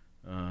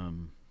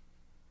some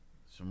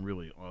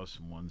really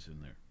awesome ones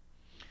in there.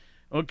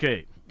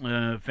 Okay,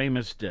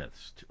 famous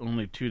deaths.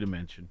 Only two to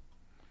mention.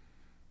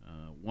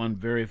 One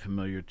very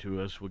familiar to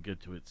us. We'll get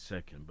to it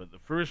second. But the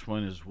first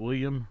one is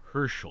William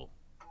Herschel.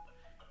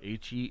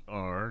 Herschel.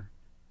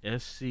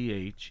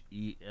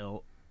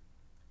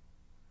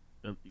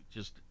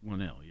 Just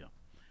one L, yeah.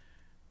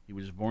 He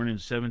was born in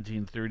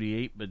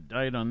 1738, but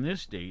died on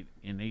this date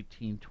in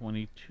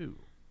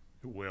 1822.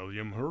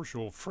 William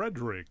Herschel.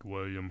 Frederick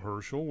William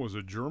Herschel was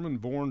a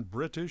German-born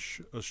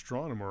British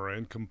astronomer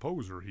and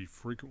composer. He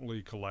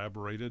frequently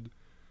collaborated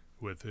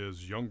with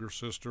his younger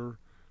sister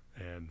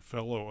and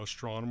fellow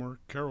astronomer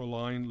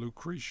Caroline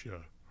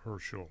Lucretia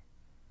Herschel.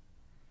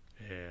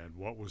 And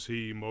what was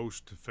he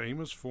most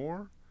famous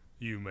for,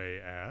 you may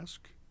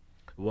ask?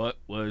 What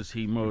was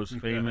he most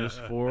famous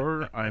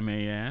for, I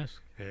may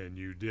ask? And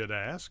you did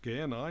ask,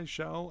 and I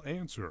shall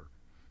answer.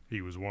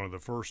 He was one of the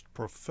first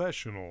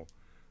professional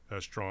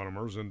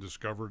astronomers and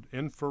discovered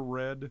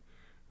infrared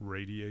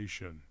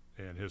radiation,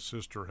 and his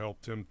sister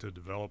helped him to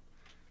develop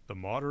the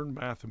modern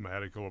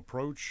mathematical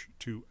approach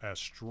to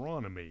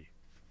astronomy.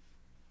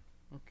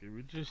 Okay,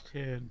 we just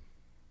had...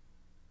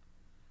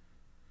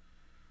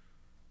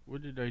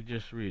 What did I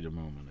just read a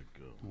moment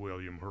ago?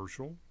 William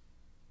Herschel?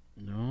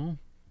 No.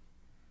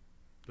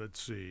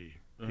 Let's see.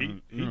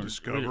 He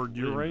discovered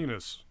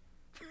Uranus.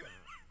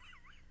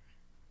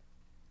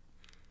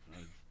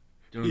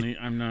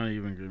 I'm not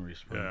even going to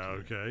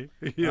respond to okay.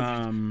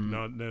 that.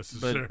 Not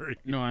necessary.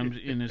 But, no, I'm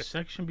in a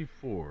section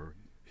before.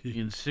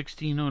 In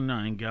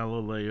 1609,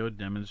 Galileo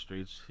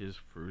demonstrates his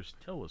first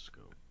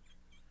telescope.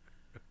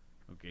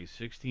 Okay,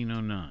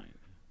 1609.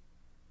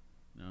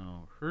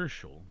 Now,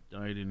 Herschel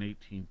died in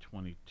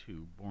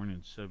 1822, born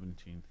in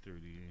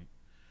 1738.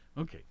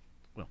 Okay,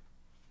 well,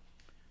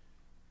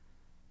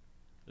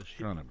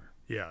 astronomer.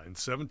 Yeah, in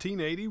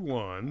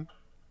 1781,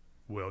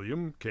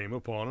 William came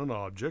upon an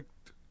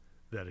object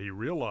that he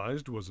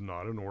realized was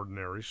not an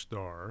ordinary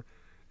star.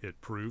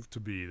 It proved to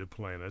be the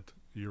planet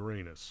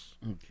Uranus,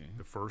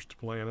 the first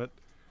planet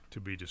to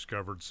be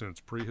discovered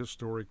since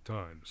prehistoric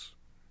times.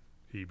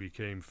 He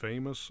became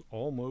famous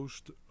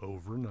almost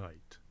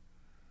overnight.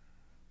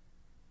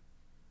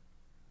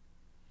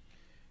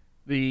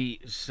 The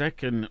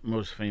second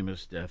most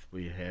famous death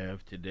we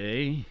have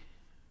today,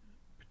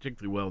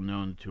 particularly well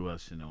known to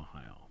us in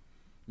Ohio,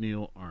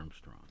 Neil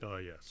Armstrong.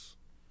 Yes.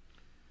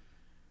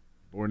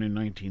 Born in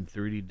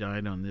 1930,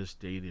 died on this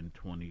date in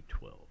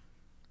 2012.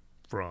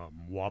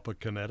 From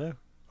Wapakoneta,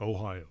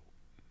 Ohio.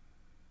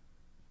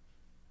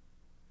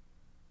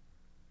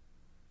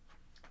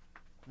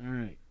 All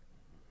right.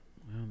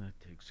 Well, that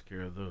takes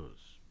care of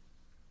those.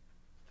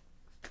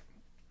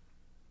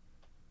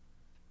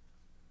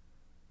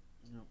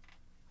 Nope.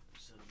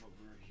 Set them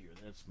over here.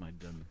 That's my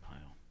done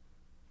pile.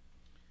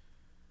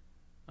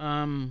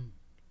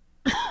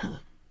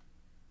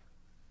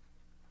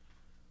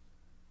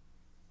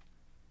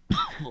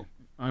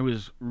 I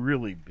was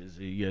really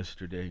busy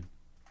yesterday.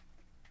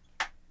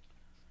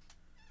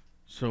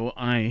 So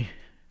I'm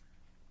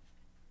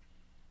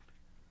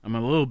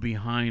a little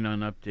behind on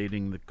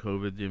updating the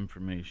COVID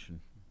information.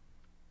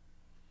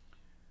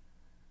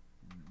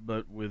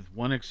 But with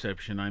one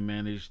exception, I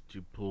managed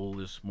to pull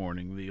this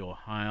morning the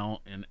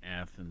Ohio and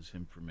Athens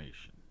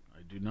information.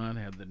 I do not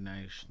have the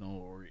national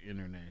or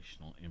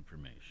international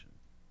information.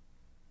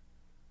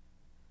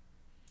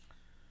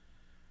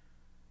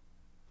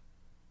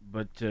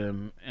 But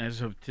as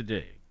of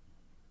today,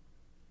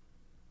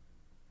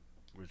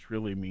 which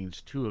really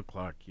means 2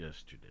 o'clock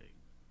yesterday,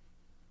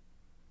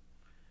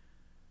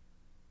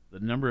 the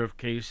number of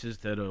cases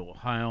that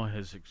Ohio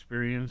has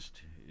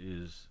experienced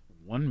is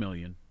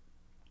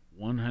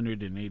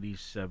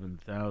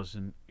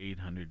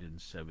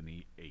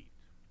 1,187,878.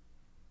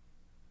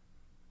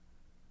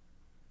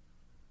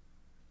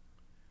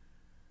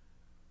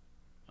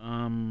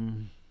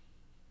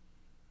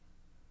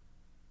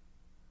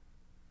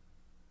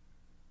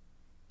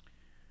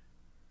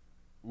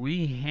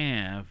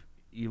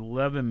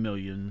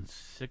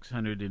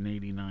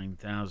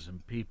 11,689,000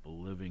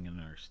 people living in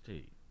our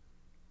state.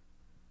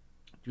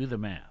 Do the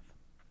math.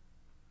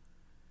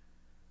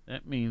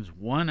 That means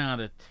 1 out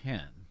of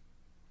 10.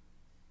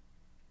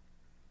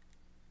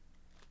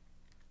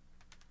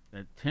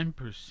 That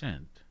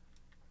 10%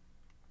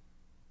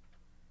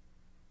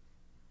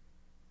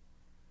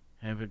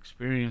 have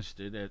experienced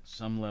it at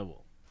some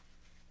level.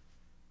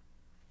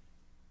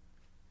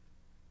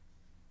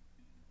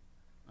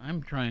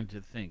 I'm trying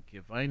to think.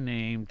 If I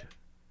named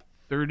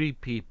 30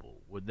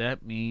 people, would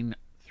that mean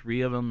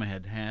 3 of them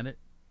had it?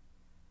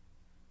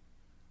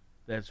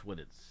 That's what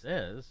it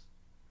says.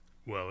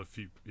 Well,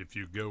 if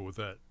you go with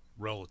that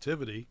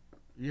relativity,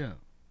 yeah.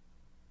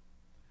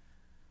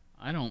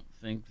 I don't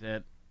think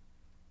that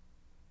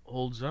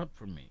holds up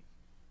for me.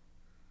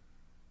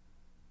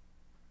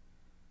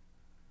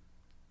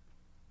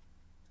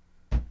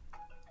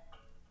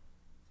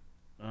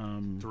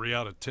 Three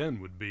out of 10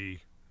 would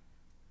be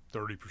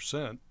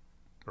 30%,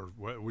 or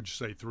what would you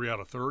say? 3 out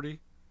of 30?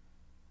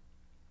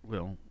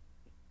 Well,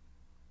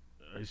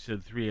 I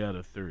said 3 out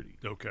of 30.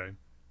 Okay.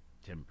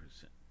 10%.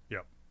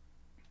 Yep.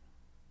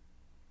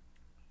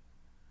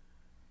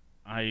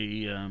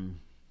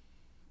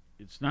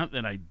 It's not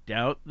that I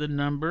doubt the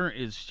number,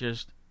 it's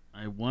just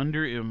I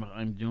wonder if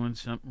I'm doing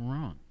something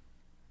wrong.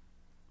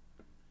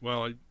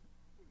 Well,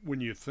 when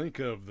you think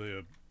of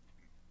the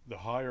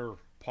higher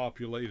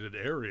populated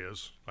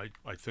areas, I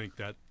think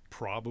that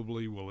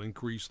probably will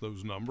increase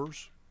those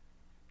numbers,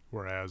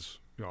 whereas,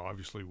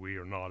 obviously we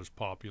are not as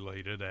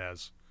populated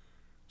as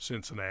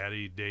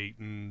Cincinnati,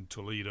 Dayton,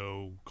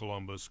 Toledo,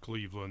 Columbus,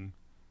 Cleveland,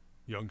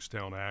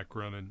 Youngstown,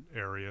 Akron, and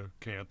area,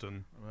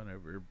 Canton.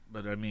 Whatever,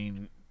 but I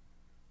mean,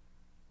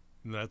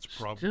 that's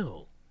probably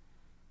still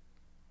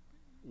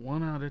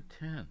 1 out of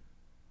 10.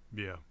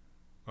 Yeah.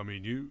 I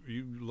mean, you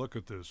look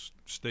at this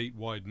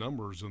statewide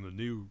numbers and the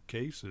new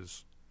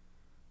cases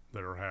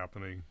that are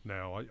happening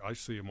now. I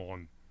see them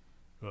on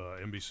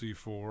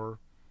NBC4,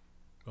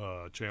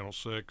 Channel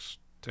 6,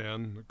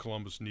 10, the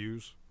Columbus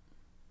News,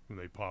 when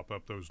they pop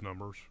up those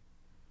numbers.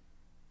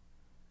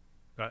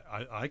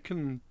 I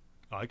can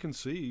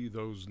see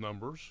those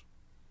numbers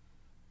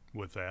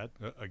with that.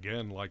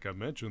 Again, like I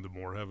mentioned, the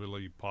more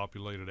heavily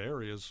populated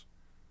areas,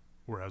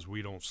 whereas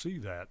we don't see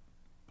that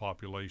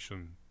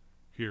population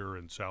here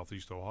in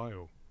Southeast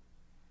Ohio.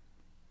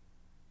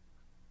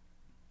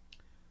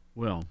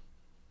 Well,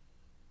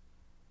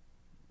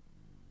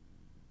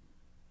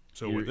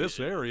 so with this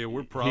area,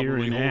 we're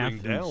probably holding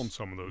down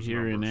some of those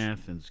here numbers. Here in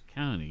Athens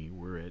County,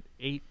 we're at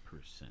 8%.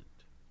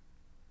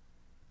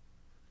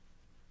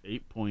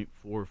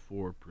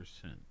 8.44%.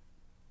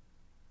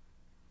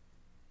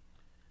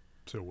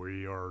 So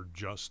we are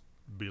just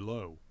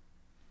below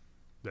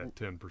that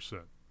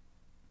 10%.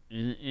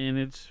 And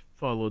it's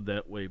followed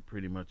that way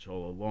pretty much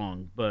all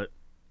along, but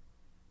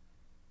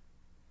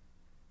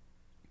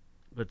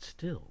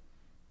still.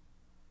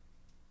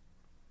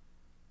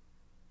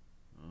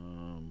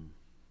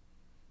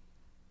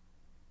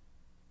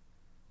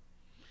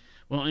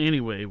 Well,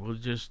 anyway, we'll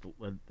just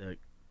let that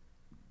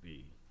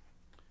be.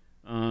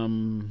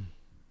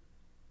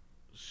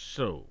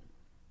 So,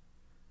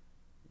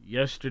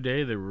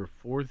 yesterday there were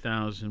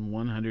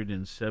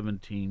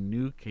 4,117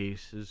 new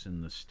cases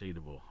in the state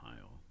of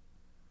Ohio.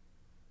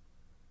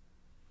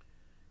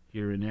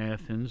 Here in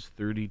Athens,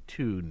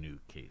 32 new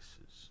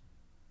cases.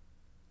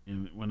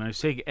 And when I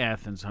say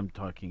Athens, I'm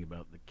talking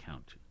about the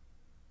county.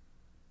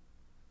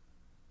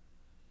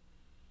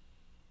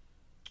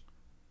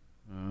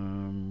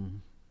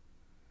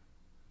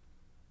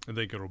 I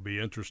think it'll be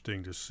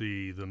interesting to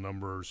see the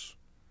numbers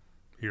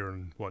here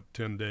in,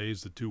 10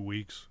 days, the 2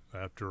 weeks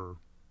after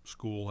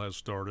school has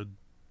started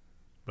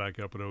back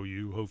up at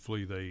OU.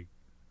 Hopefully they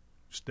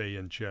stay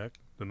in check,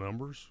 the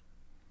numbers.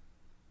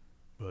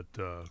 But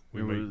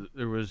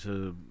there was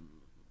a...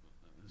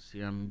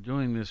 See, I'm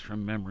doing this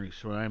from memory,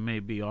 so I may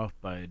be off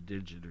by a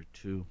digit or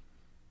two.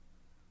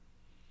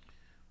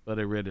 But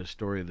I read a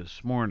story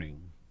this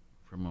morning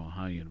from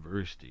Ohio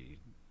University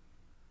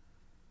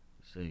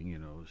saying,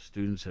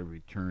 students have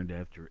returned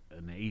after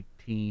an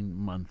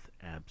 18-month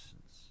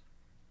absence.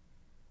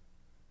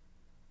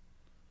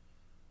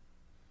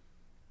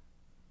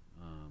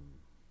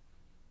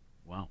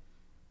 Wow.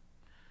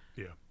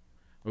 Yeah.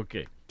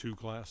 Okay. 2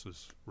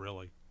 classes,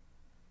 really.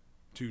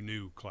 2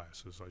 new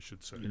classes, I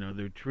should say.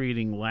 They're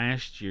treating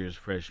last year's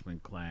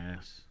freshman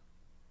class.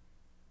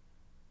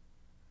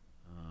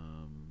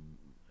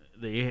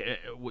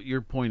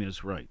 Your point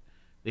is right.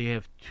 They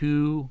have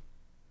 2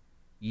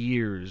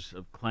 years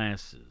of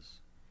classes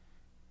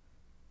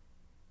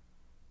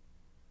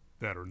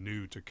that are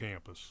new to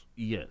campus.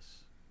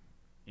 Yes.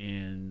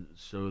 And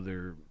so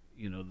they're,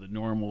 the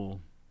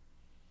normal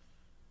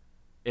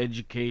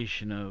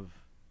education of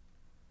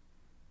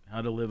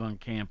how to live on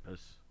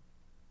campus.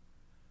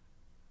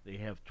 They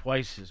have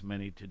twice as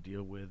many to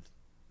deal with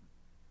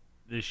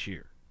this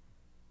year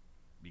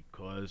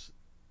because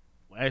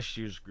last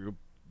year's group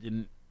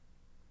didn't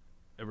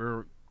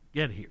ever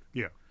get here.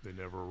 Yeah, they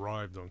never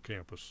arrived on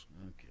campus.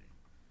 Okay.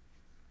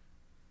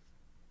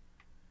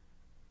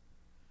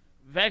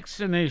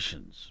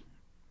 vaccinations.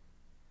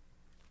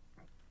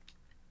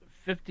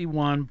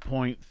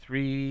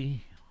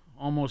 51.3,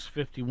 almost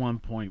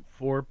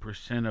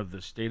 51.4% of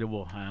the state of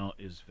Ohio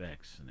is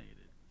vaccinated.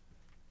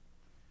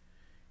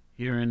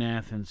 Here in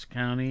Athens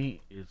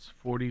County, it's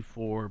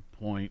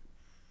 44.35.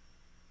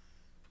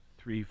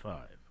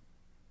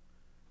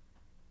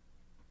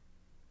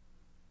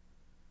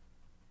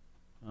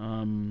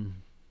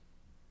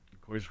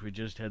 Of course, we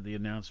just had the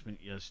announcement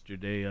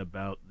yesterday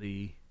about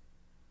the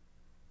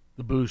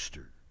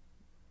booster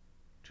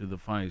to the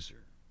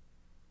Pfizer.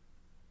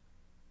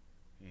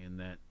 And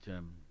that,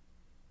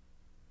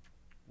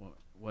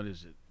 what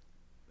is it?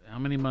 How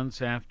many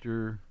months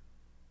after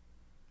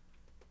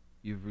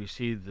you've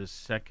received the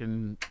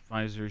second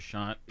Pfizer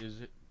shot,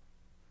 is it?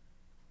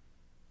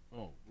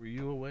 Oh, were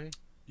you away?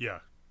 Yeah.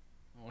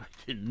 Oh, I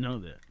didn't know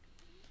that.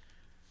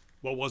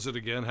 What was it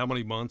again? How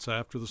many months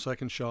after the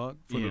second shot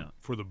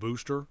for the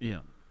booster?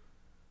 Yeah.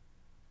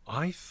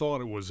 I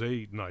thought it was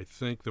 8, and I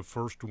think the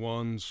first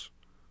one's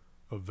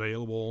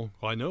available.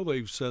 I know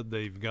they've said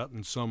they've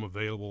gotten some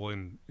available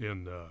in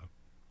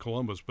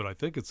Columbus, but I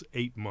think it's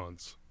 8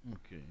 months.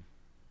 Okay.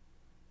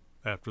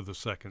 After the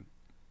second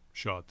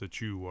shot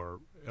that you are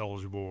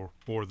eligible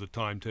for the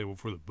timetable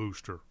for the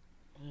booster.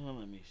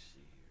 Let me see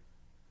here.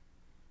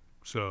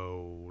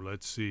 So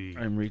let's see.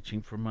 I'm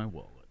reaching for my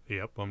wallet.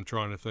 Yep, I'm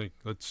trying to think.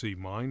 Let's see.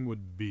 Mine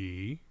would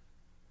be.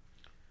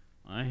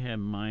 I had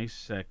my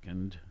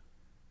second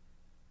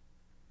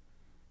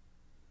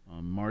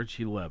on March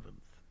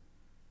 11th.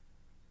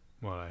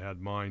 Well, I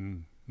had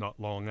mine not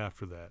long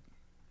after that.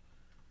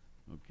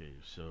 Okay,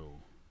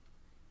 so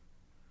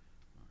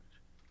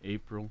March,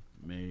 April,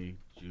 May,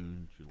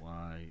 June,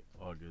 July,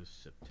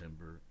 August,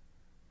 September,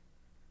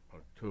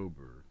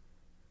 October,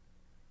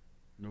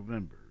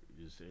 November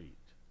is 8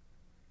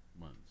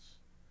 months.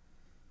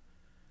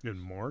 In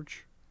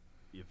March?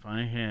 If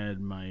I had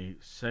my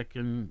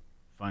second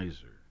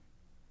Pfizer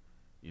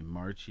in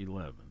March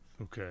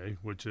 11th. Okay,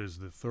 which is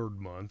the third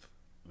month.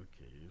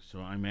 Okay, so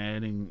I'm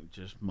adding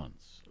just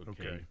months.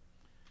 Okay.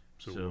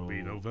 So it will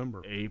be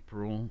November.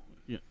 April,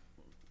 yeah.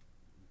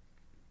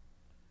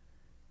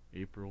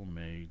 April,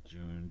 May,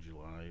 June,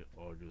 July,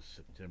 August,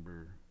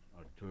 September,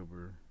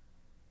 October,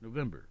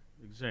 November.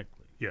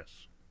 Exactly.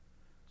 Yes.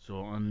 So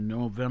on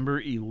November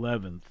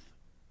 11th,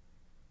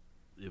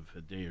 if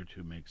a day or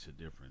two makes a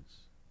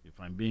difference, if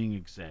I'm being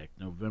exact,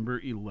 November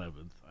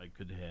 11th, I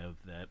could have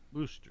that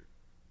booster.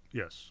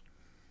 Yes.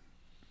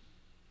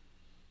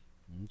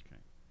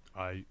 Okay.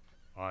 I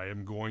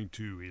am going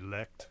to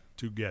elect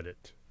to get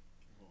it,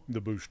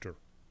 the booster.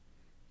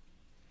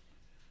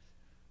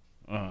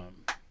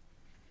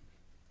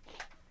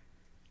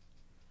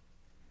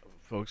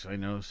 Folks, I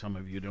know some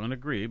of you don't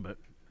agree, but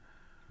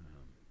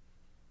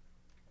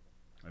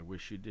I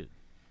wish you did.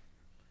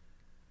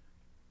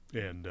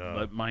 And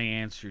but my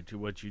answer to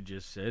what you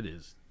just said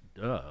is,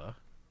 duh.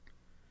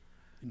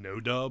 No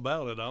duh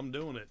about it. I'm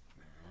doing it.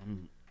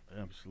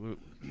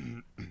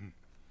 Absolutely.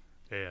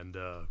 And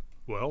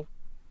well,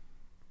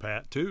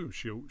 Pat too.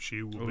 She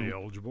will be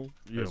eligible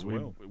as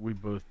well. We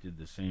both did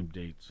the same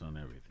dates on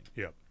everything.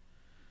 Yep.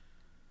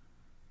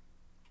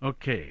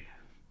 Okay.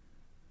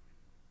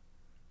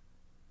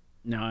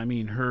 Now, I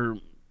mean, her,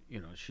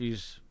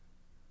 she's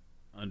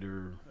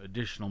under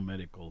additional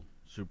medical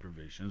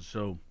supervision,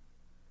 so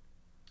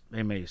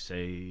they may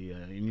say,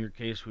 in your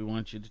case, we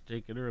want you to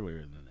take it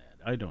earlier than that.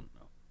 I don't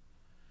know.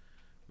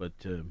 But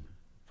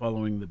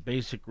following the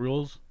basic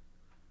rules,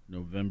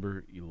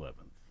 November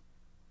 11th.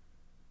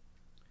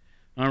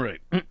 All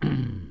right. Let's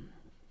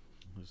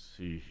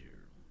see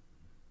here.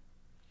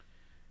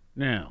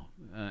 Now,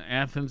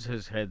 Athens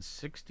has had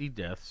 60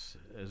 deaths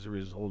as a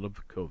result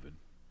of COVID.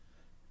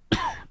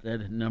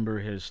 That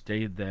number has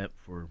stayed that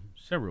for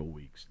several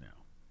weeks now.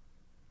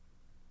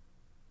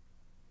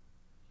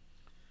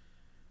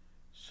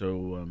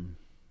 So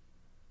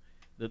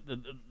the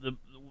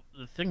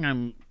thing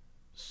I'm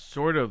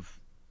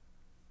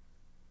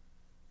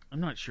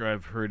not sure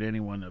I've heard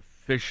anyone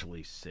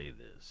officially say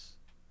this,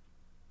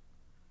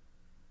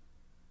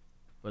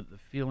 but the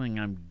feeling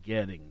I'm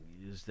getting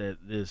is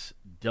that this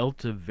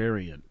Delta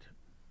variant,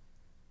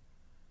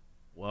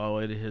 while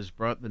it has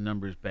brought the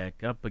numbers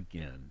back up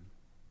again,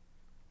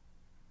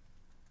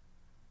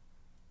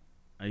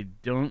 I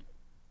don't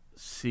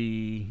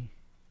see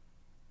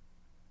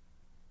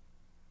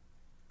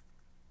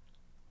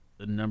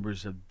the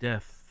numbers of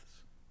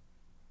deaths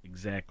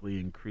exactly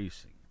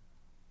increasing.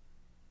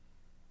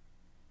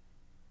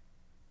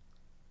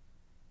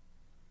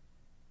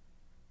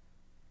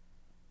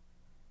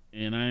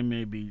 And I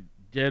may be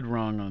dead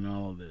wrong on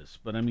all of this,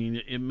 but I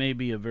mean, it may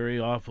be a very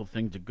awful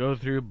thing to go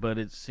through, but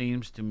it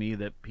seems to me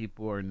that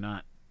people are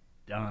not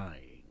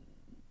dying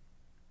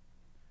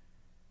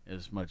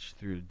as much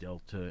through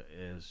Delta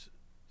as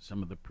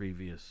some of the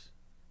previous,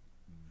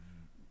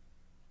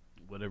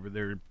 whatever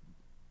their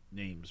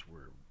names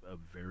were, of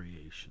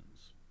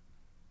variations.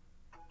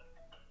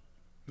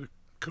 The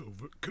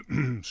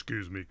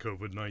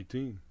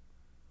COVID-19.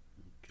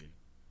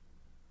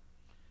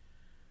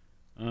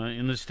 Okay.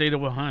 In the state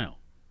of Ohio,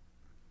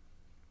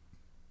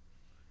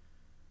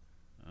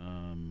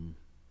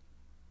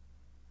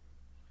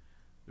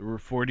 were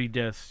 40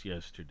 deaths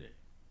yesterday.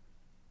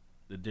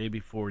 The day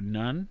before,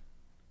 none.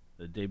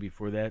 The day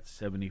before that,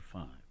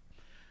 75.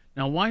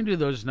 Now, why do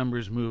those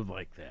numbers move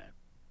like that?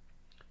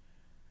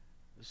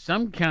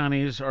 Some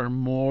counties are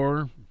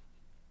more...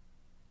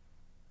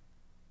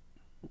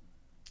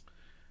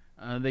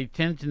 they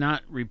tend to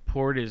not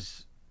report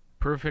as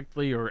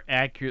perfectly or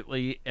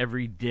accurately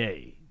every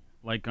day.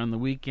 Like on the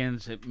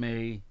weekends, it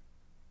may...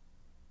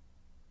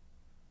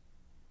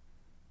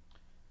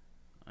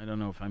 I don't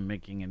know if I'm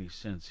making any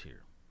sense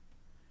here.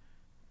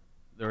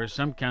 There are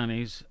some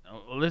counties.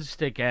 Let's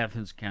take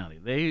Athens County.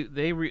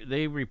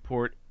 They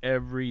report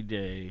every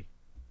day,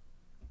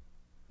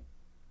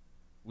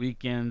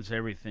 weekends,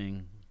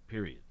 everything.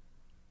 Period.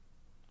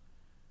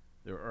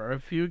 There are a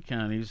few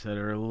counties that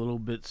are a little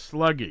bit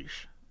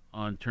sluggish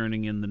on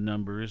turning in the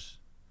numbers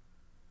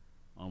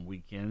on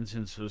weekends,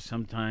 and so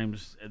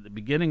sometimes at the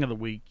beginning of the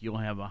week you'll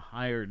have a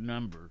higher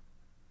number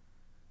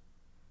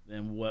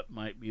than what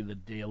might be the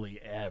daily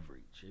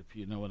average, if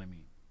you know what I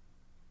mean.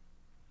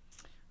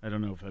 I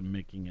don't know if I'm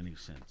making any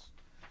sense.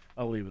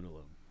 I'll leave it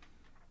alone.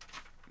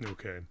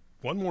 Okay.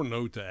 One more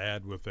note to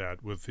add with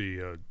that, with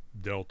the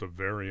Delta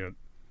variant.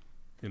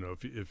 You know,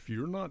 if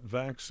you're not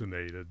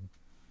vaccinated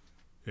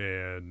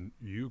and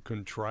you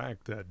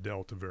contract that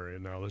Delta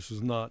variant, now this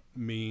is not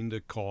mean to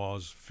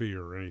cause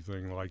fear or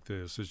anything like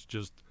this. It's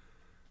just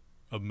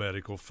a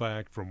medical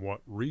fact from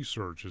what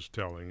research is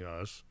telling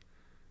us,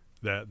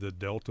 that the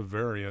Delta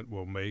variant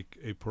will make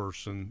a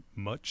person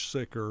much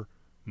sicker,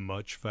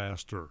 much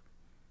faster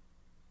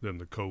than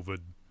the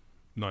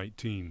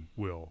COVID-19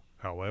 will.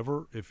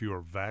 However, if you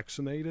are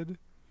vaccinated,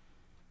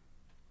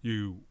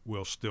 you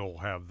will still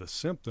have the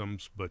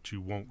symptoms, but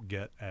you won't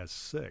get as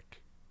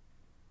sick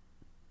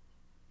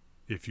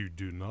if you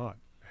do not,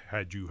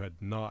 had you had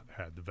not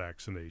had the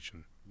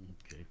vaccination.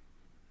 Okay.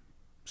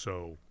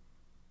 So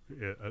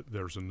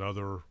there's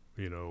another,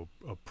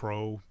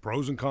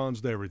 pros and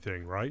cons to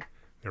everything, right?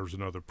 There's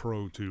another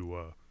pro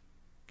to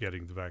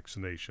getting the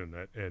vaccination.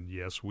 And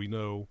yes, we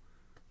know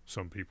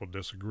some people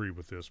disagree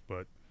with this,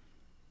 but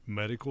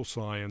medical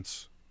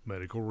science,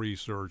 medical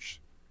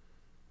research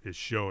is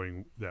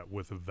showing that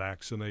with a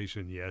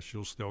vaccination, yes,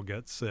 you'll still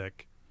get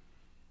sick,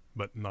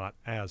 but not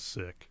as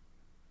sick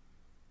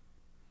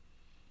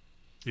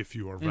if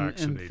you are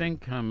vaccinated. And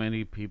think how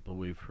many people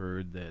we've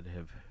heard that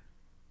have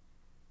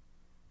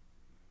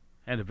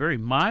had a very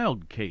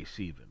mild case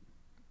even.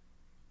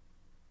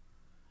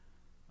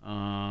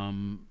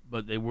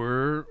 But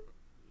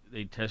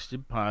they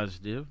tested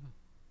positive,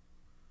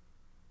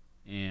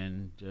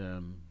 and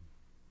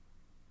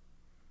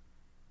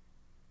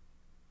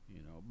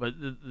but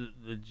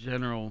the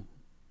general,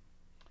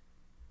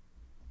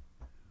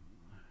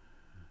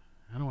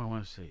 how do I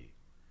want to say,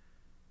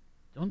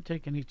 don't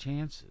take any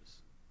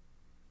chances.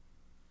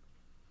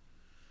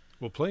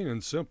 Well, plain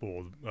and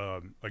simple,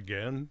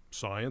 again,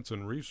 science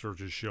and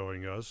research is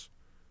showing us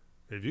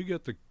if you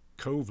get the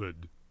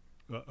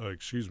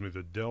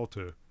the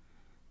Delta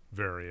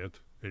variant,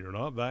 and you're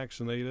not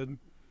vaccinated,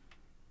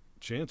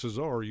 chances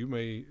are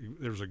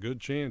there's a good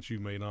chance you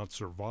may not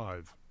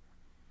survive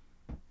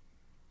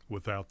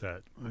without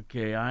that.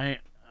 Okay, I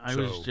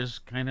was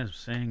just kind of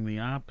saying the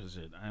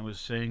opposite. I was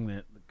saying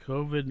that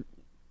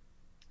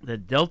the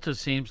Delta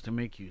seems to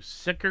make you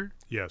sicker.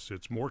 Yes,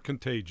 it's more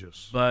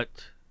contagious.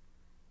 But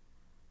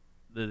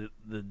the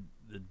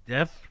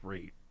death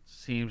rate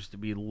seems to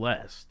be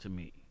less to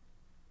me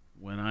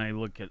when I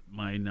look at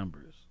my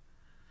numbers.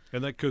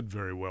 And that could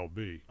very well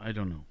be. I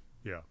don't know.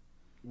 Yeah.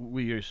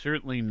 We are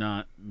certainly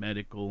not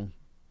medical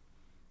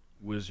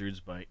wizards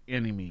by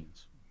any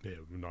means. Yeah,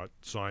 we're not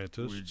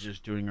scientists. We're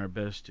just doing our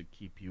best to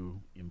keep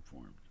you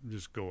informed.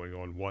 Just going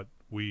on what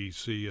we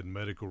see in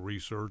medical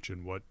research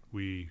and what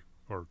we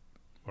are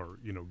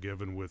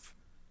given with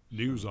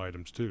news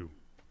items too.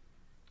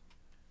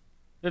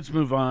 Let's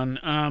move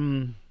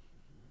on.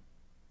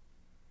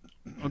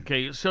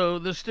 Okay, so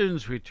the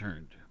students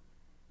returned.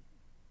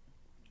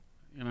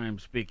 And I'm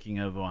speaking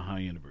of Ohio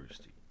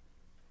University.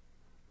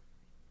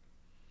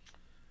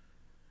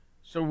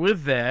 So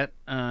with that,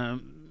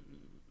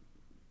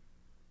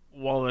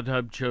 Wallet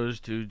Hub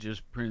chose to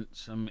just print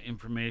some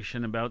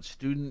information about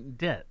student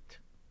debt.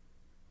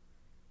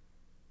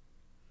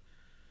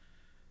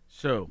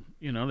 So,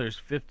 there's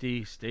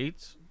 50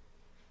 states.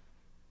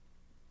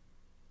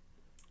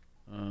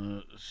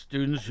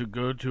 Students who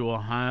go to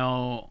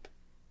Ohio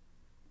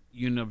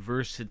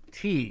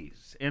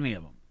universities, any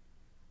of them.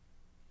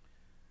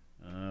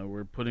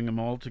 We're putting them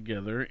all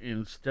together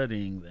and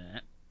studying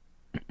that.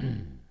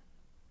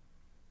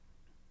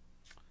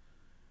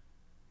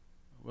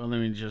 Well,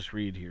 let me just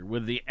read here.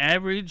 With the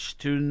average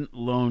student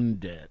loan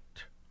debt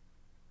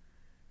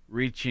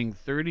reaching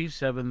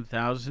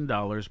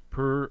 $37,000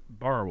 per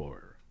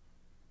borrower,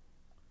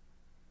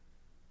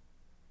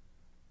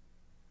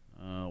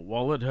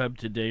 Wallet Hub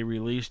today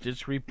released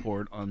its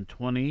report on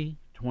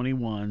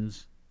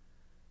 2021's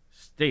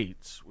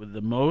states with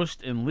the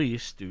most and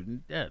least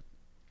student debt.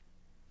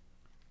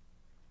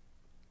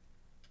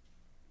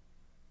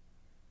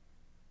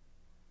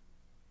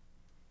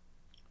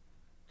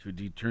 To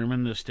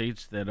determine the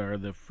states that are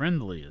the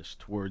friendliest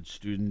towards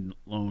student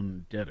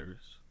loan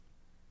debtors,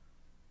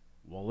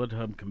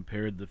 WalletHub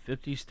compared the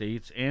 50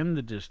 states and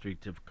the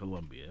District of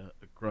Columbia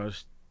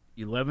across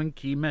 11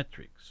 key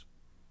metrics.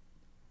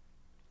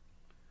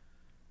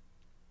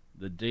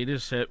 The data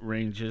set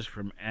ranges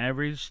from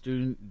average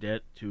student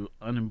debt to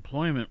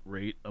unemployment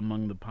rate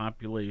among the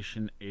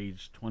population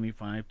aged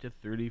 25 to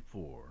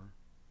 34,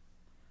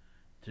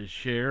 to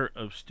share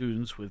of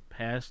students with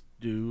past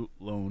due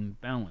loan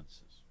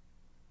balances.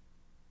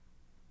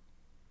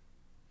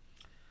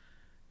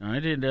 Now, I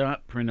did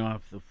not print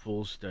off the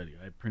full study.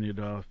 I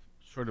printed off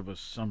sort of a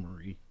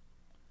summary,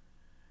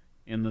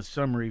 and the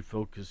summary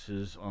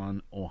focuses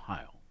on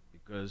Ohio,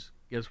 because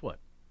guess what?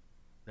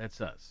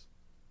 That's us.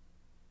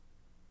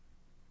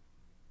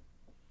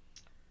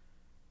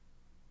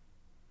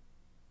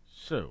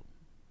 So,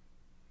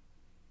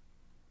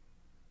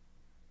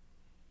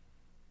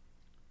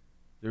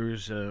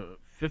 there's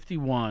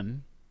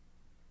 51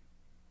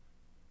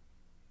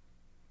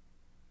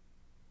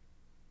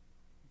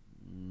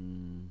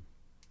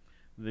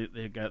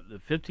 They got the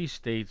 50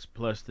 states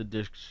plus the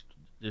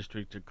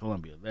District of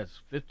Columbia.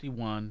 That's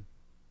 51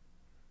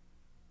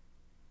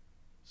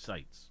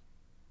 sites.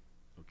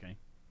 Okay.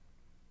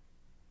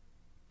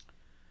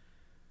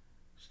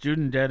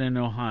 Student debt in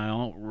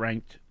Ohio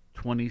ranked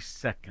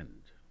 22nd.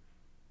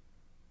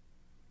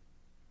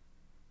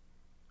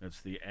 That's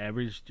the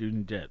average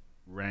student debt,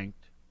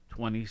 ranked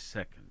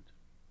 22nd.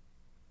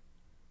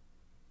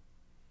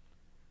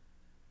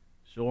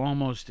 So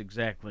almost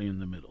exactly in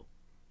the middle.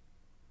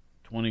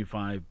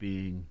 25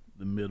 being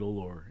the middle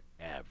or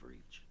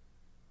average.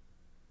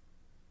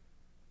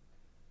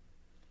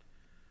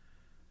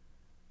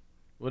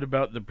 What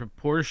about the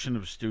proportion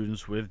of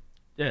students with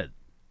debt?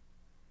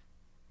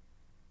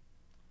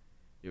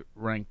 It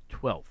ranked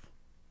 12th.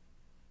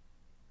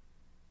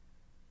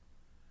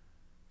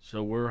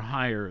 So we're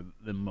higher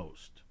than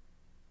most.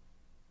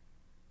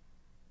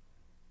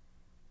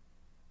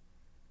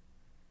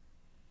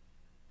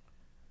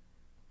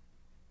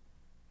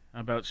 How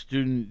about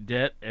student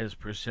debt as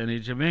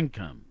percentage of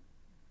income?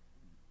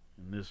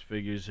 And this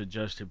figure is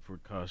adjusted for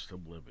cost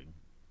of living.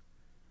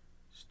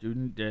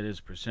 Student debt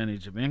as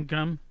percentage of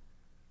income,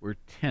 we're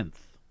 10th.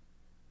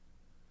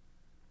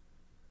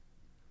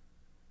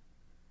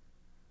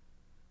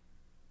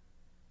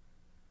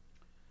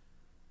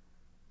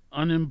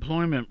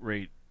 Unemployment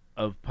rate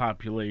of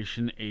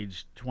population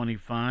aged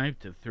 25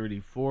 to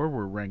 34,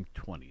 we're ranked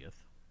 20th.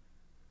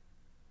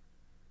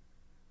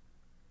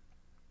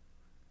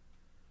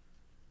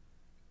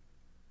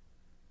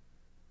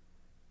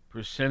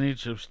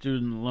 Percentage of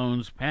student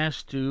loans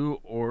past due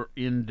or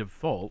in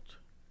default,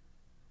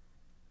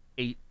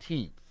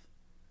 18th.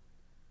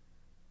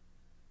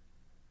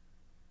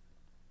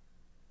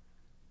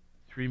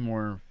 3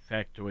 more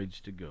factoids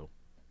to go.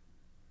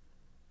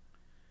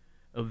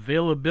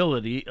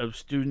 Availability of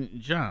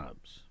student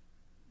jobs,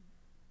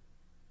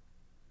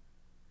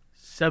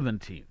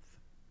 17th.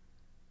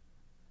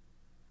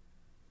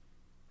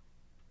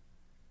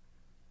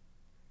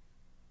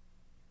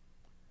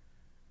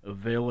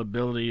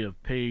 Availability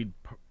of paid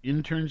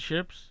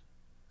internships,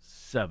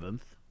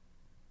 7th.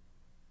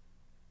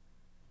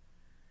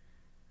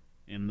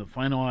 And the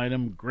final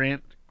item,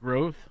 grant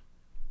growth,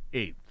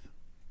 8th.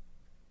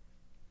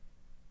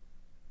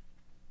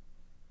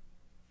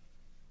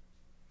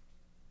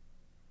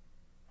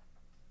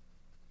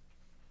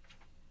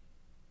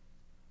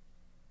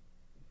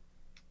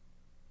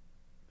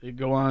 They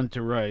go on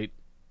to write,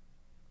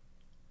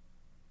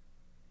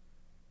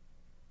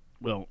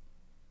 well,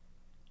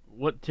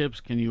 what tips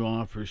can you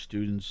offer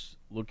students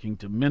looking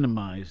to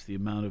minimize the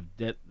amount of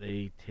debt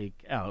they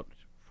take out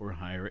for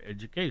higher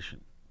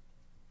education?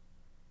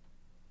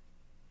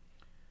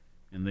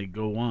 And they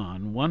go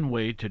on, one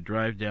way to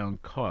drive down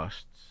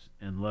costs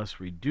and thus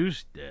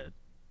reduce debt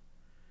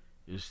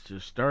is to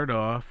start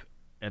off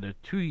at a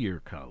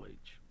 2-year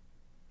college.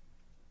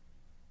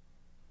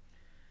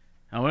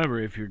 However,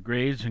 if your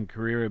grades and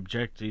career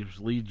objectives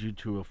lead you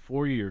to a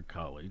 4-year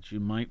college, you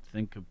might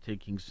think of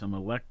taking some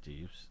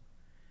electives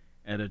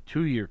at a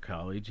 2-year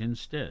college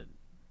instead.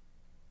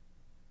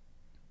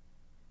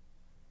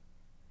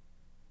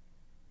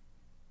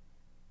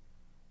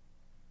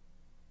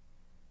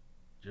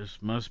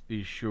 Just must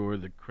be sure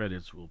the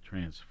credits will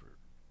transfer.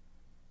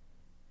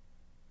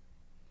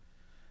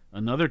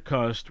 Another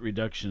cost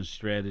reduction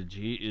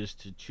strategy is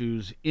to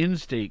choose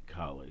in-state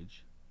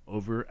college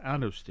over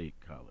out-of-state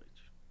college.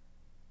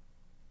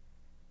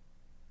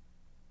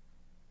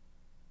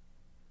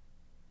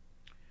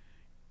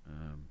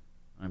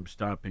 I'm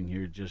stopping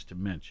here just to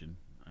mention,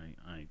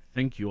 I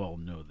think you all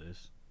know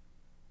this,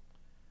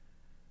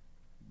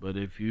 but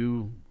if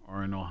you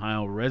are an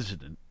Ohio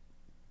resident,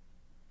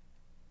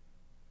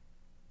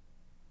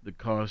 the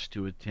cost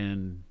to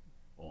attend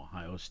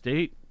Ohio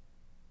State,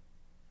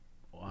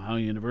 Ohio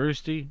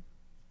University,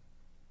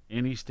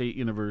 any state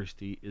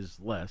university is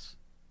less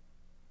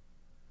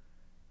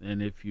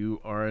than if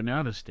you are an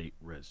out-of-state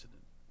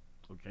resident.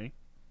 Okay?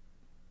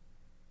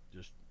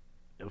 Just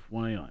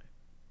FYI.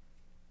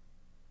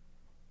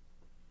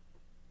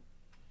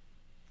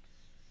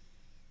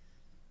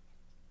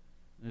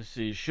 Let's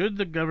see. Should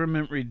the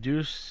government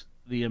reduce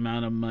the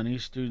amount of money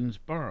students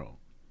borrow?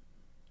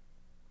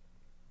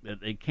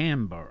 That they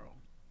can borrow?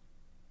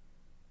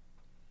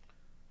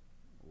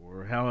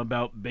 Or how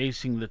about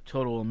basing the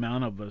total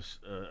amount of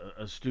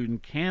a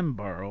student can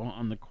borrow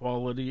on the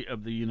quality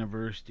of the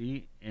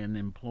university and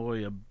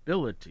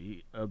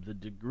employability of the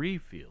degree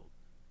field?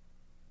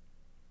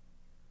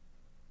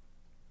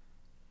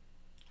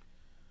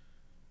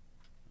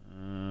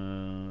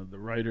 The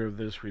writer of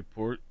this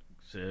report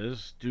says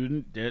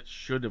student debt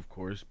should, of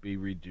course, be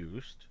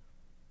reduced,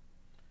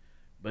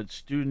 but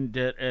student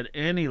debt at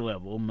any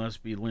level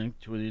must be linked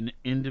to an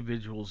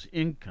individual's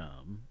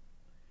income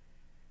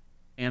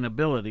and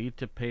ability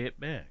to pay it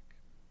back.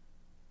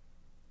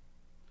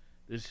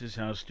 This is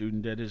how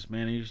student debt is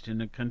managed in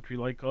a country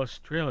like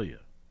Australia,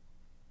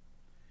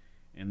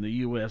 and the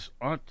U.S.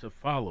 ought to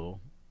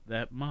follow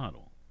that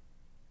model.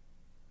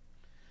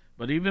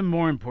 But even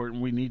more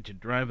important, we need to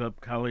drive up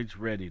college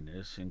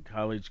readiness and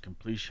college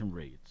completion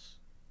rates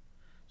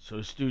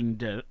so student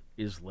debt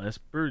is less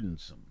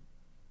burdensome.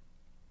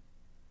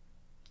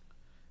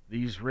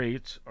 These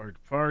rates are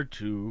far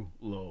too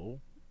low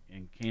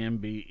and can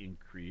be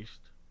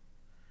increased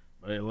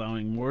by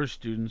allowing more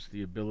students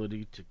the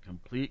ability to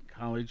complete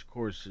college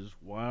courses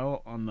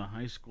while on the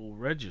high school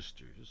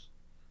registers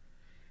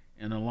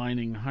and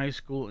aligning high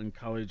school and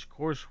college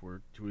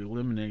coursework to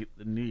eliminate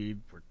the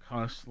need for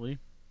costly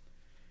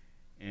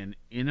and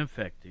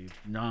ineffective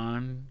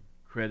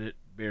non-credit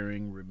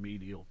bearing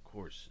remedial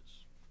courses.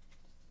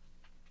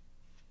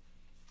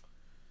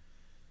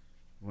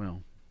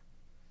 Well,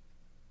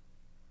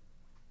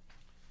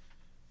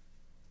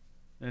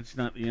 that's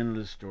not the end of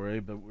the story,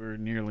 but we're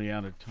nearly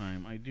out of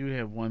time. I do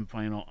have one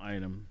final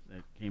item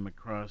that came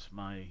across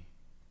my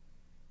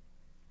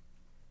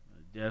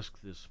desk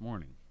this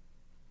morning.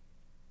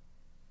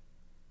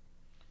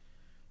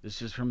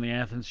 This is from the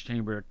Athens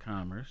Chamber of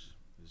Commerce.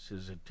 This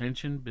is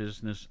attention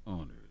business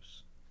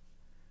owners.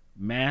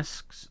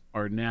 Masks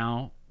are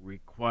now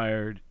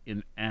required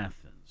in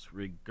Athens,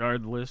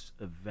 regardless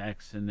of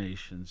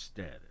vaccination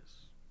status.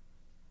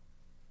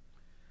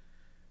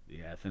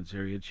 The Athens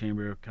Area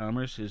Chamber of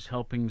Commerce is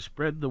helping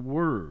spread the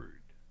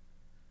word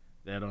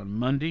that on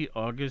Monday,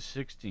 August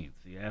 16th,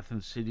 the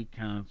Athens City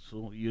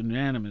Council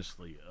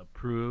unanimously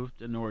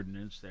approved an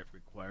ordinance that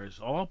requires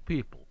all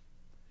people,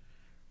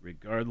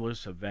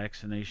 regardless of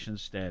vaccination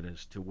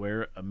status, to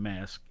wear a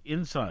mask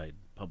inside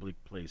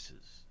public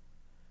places.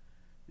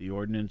 The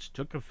ordinance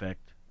took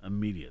effect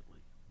immediately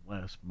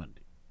last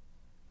Monday.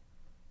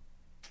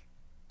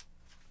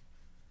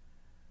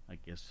 I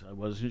guess I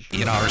wasn't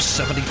sure. In our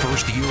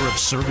 71st year of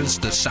service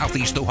to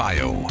Southeast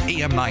Ohio,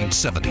 AM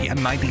 970 and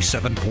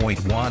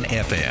 97.1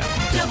 FM.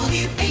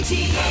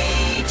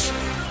 WATH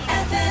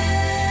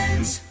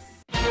Athens.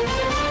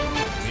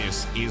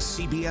 This is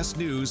CBS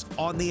News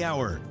on the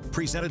Hour,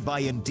 presented by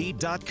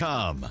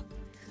Indeed.com.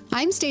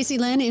 I'm Stacey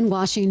Lynn in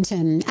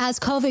Washington. As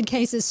COVID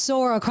cases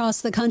soar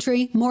across the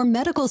country, more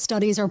medical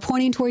studies are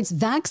pointing towards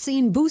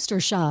vaccine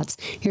booster shots.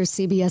 Here's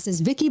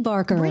CBS's Vicki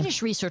Barker.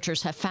 British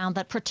researchers have found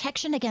that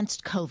protection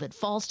against COVID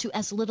falls to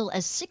as little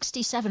as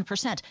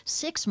 67%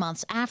 6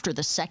 months after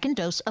the second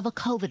dose of a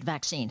COVID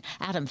vaccine.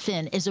 Adam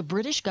Finn is a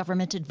British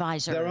government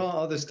advisor. There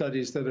are other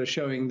studies that are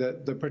showing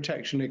that the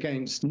protection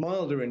against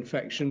milder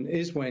infection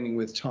is waning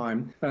with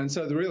time. And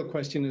so the real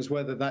question is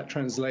whether that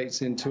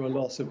translates into a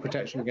loss of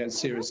protection against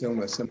serious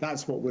illness. And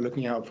that's what we're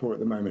looking out for at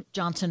the moment.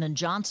 Johnson &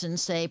 Johnson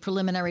say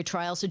preliminary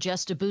trials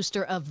suggest a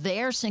booster of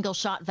their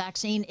single-shot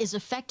vaccine is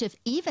effective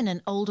even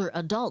in older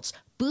adults.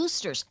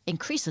 Boosters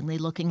increasingly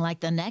looking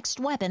like the next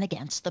weapon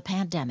against the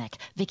pandemic.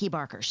 Vicki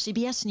Barker,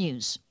 CBS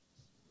News.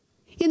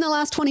 In the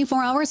last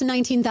 24 hours,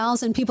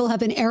 19,000 people have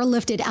been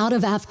airlifted out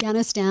of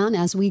Afghanistan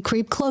as we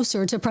creep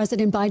closer to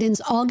President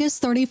Biden's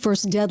August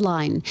 31st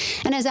deadline.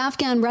 And as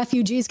Afghan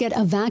refugees get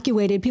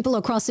evacuated, people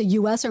across the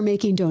U.S. are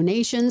making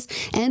donations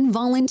and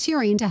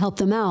volunteering to help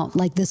them out,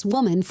 like this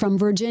woman from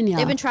Virginia.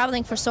 They've been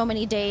traveling for so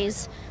many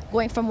days,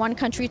 going from one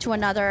country to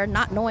another,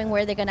 not knowing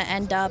where they're going to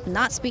end up,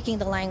 not speaking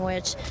the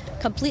language,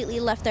 completely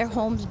left their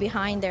homes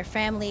behind, their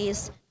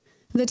families.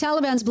 The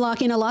Taliban's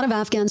blocking a lot of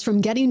Afghans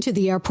from getting to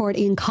the airport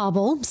in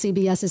Kabul.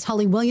 CBS's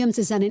Holly Williams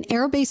is at an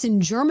air base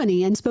in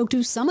Germany and spoke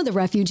to some of the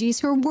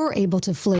refugees who were able to flee.